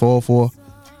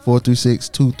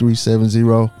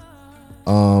 404-436-2370.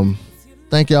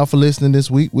 Thank y'all for listening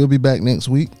this week. We'll be back next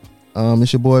week.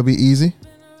 It's your boy Be Easy.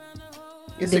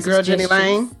 It's your girl Jenny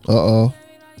Lane.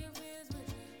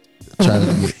 Try to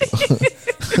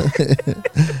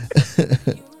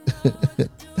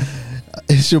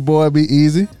It's your boy, Be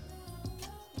Easy.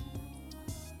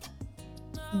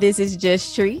 This is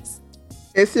Just Treats.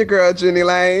 It's your girl, Jenny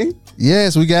Lane.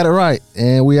 Yes, we got it right.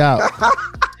 And we out.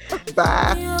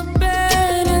 Bye.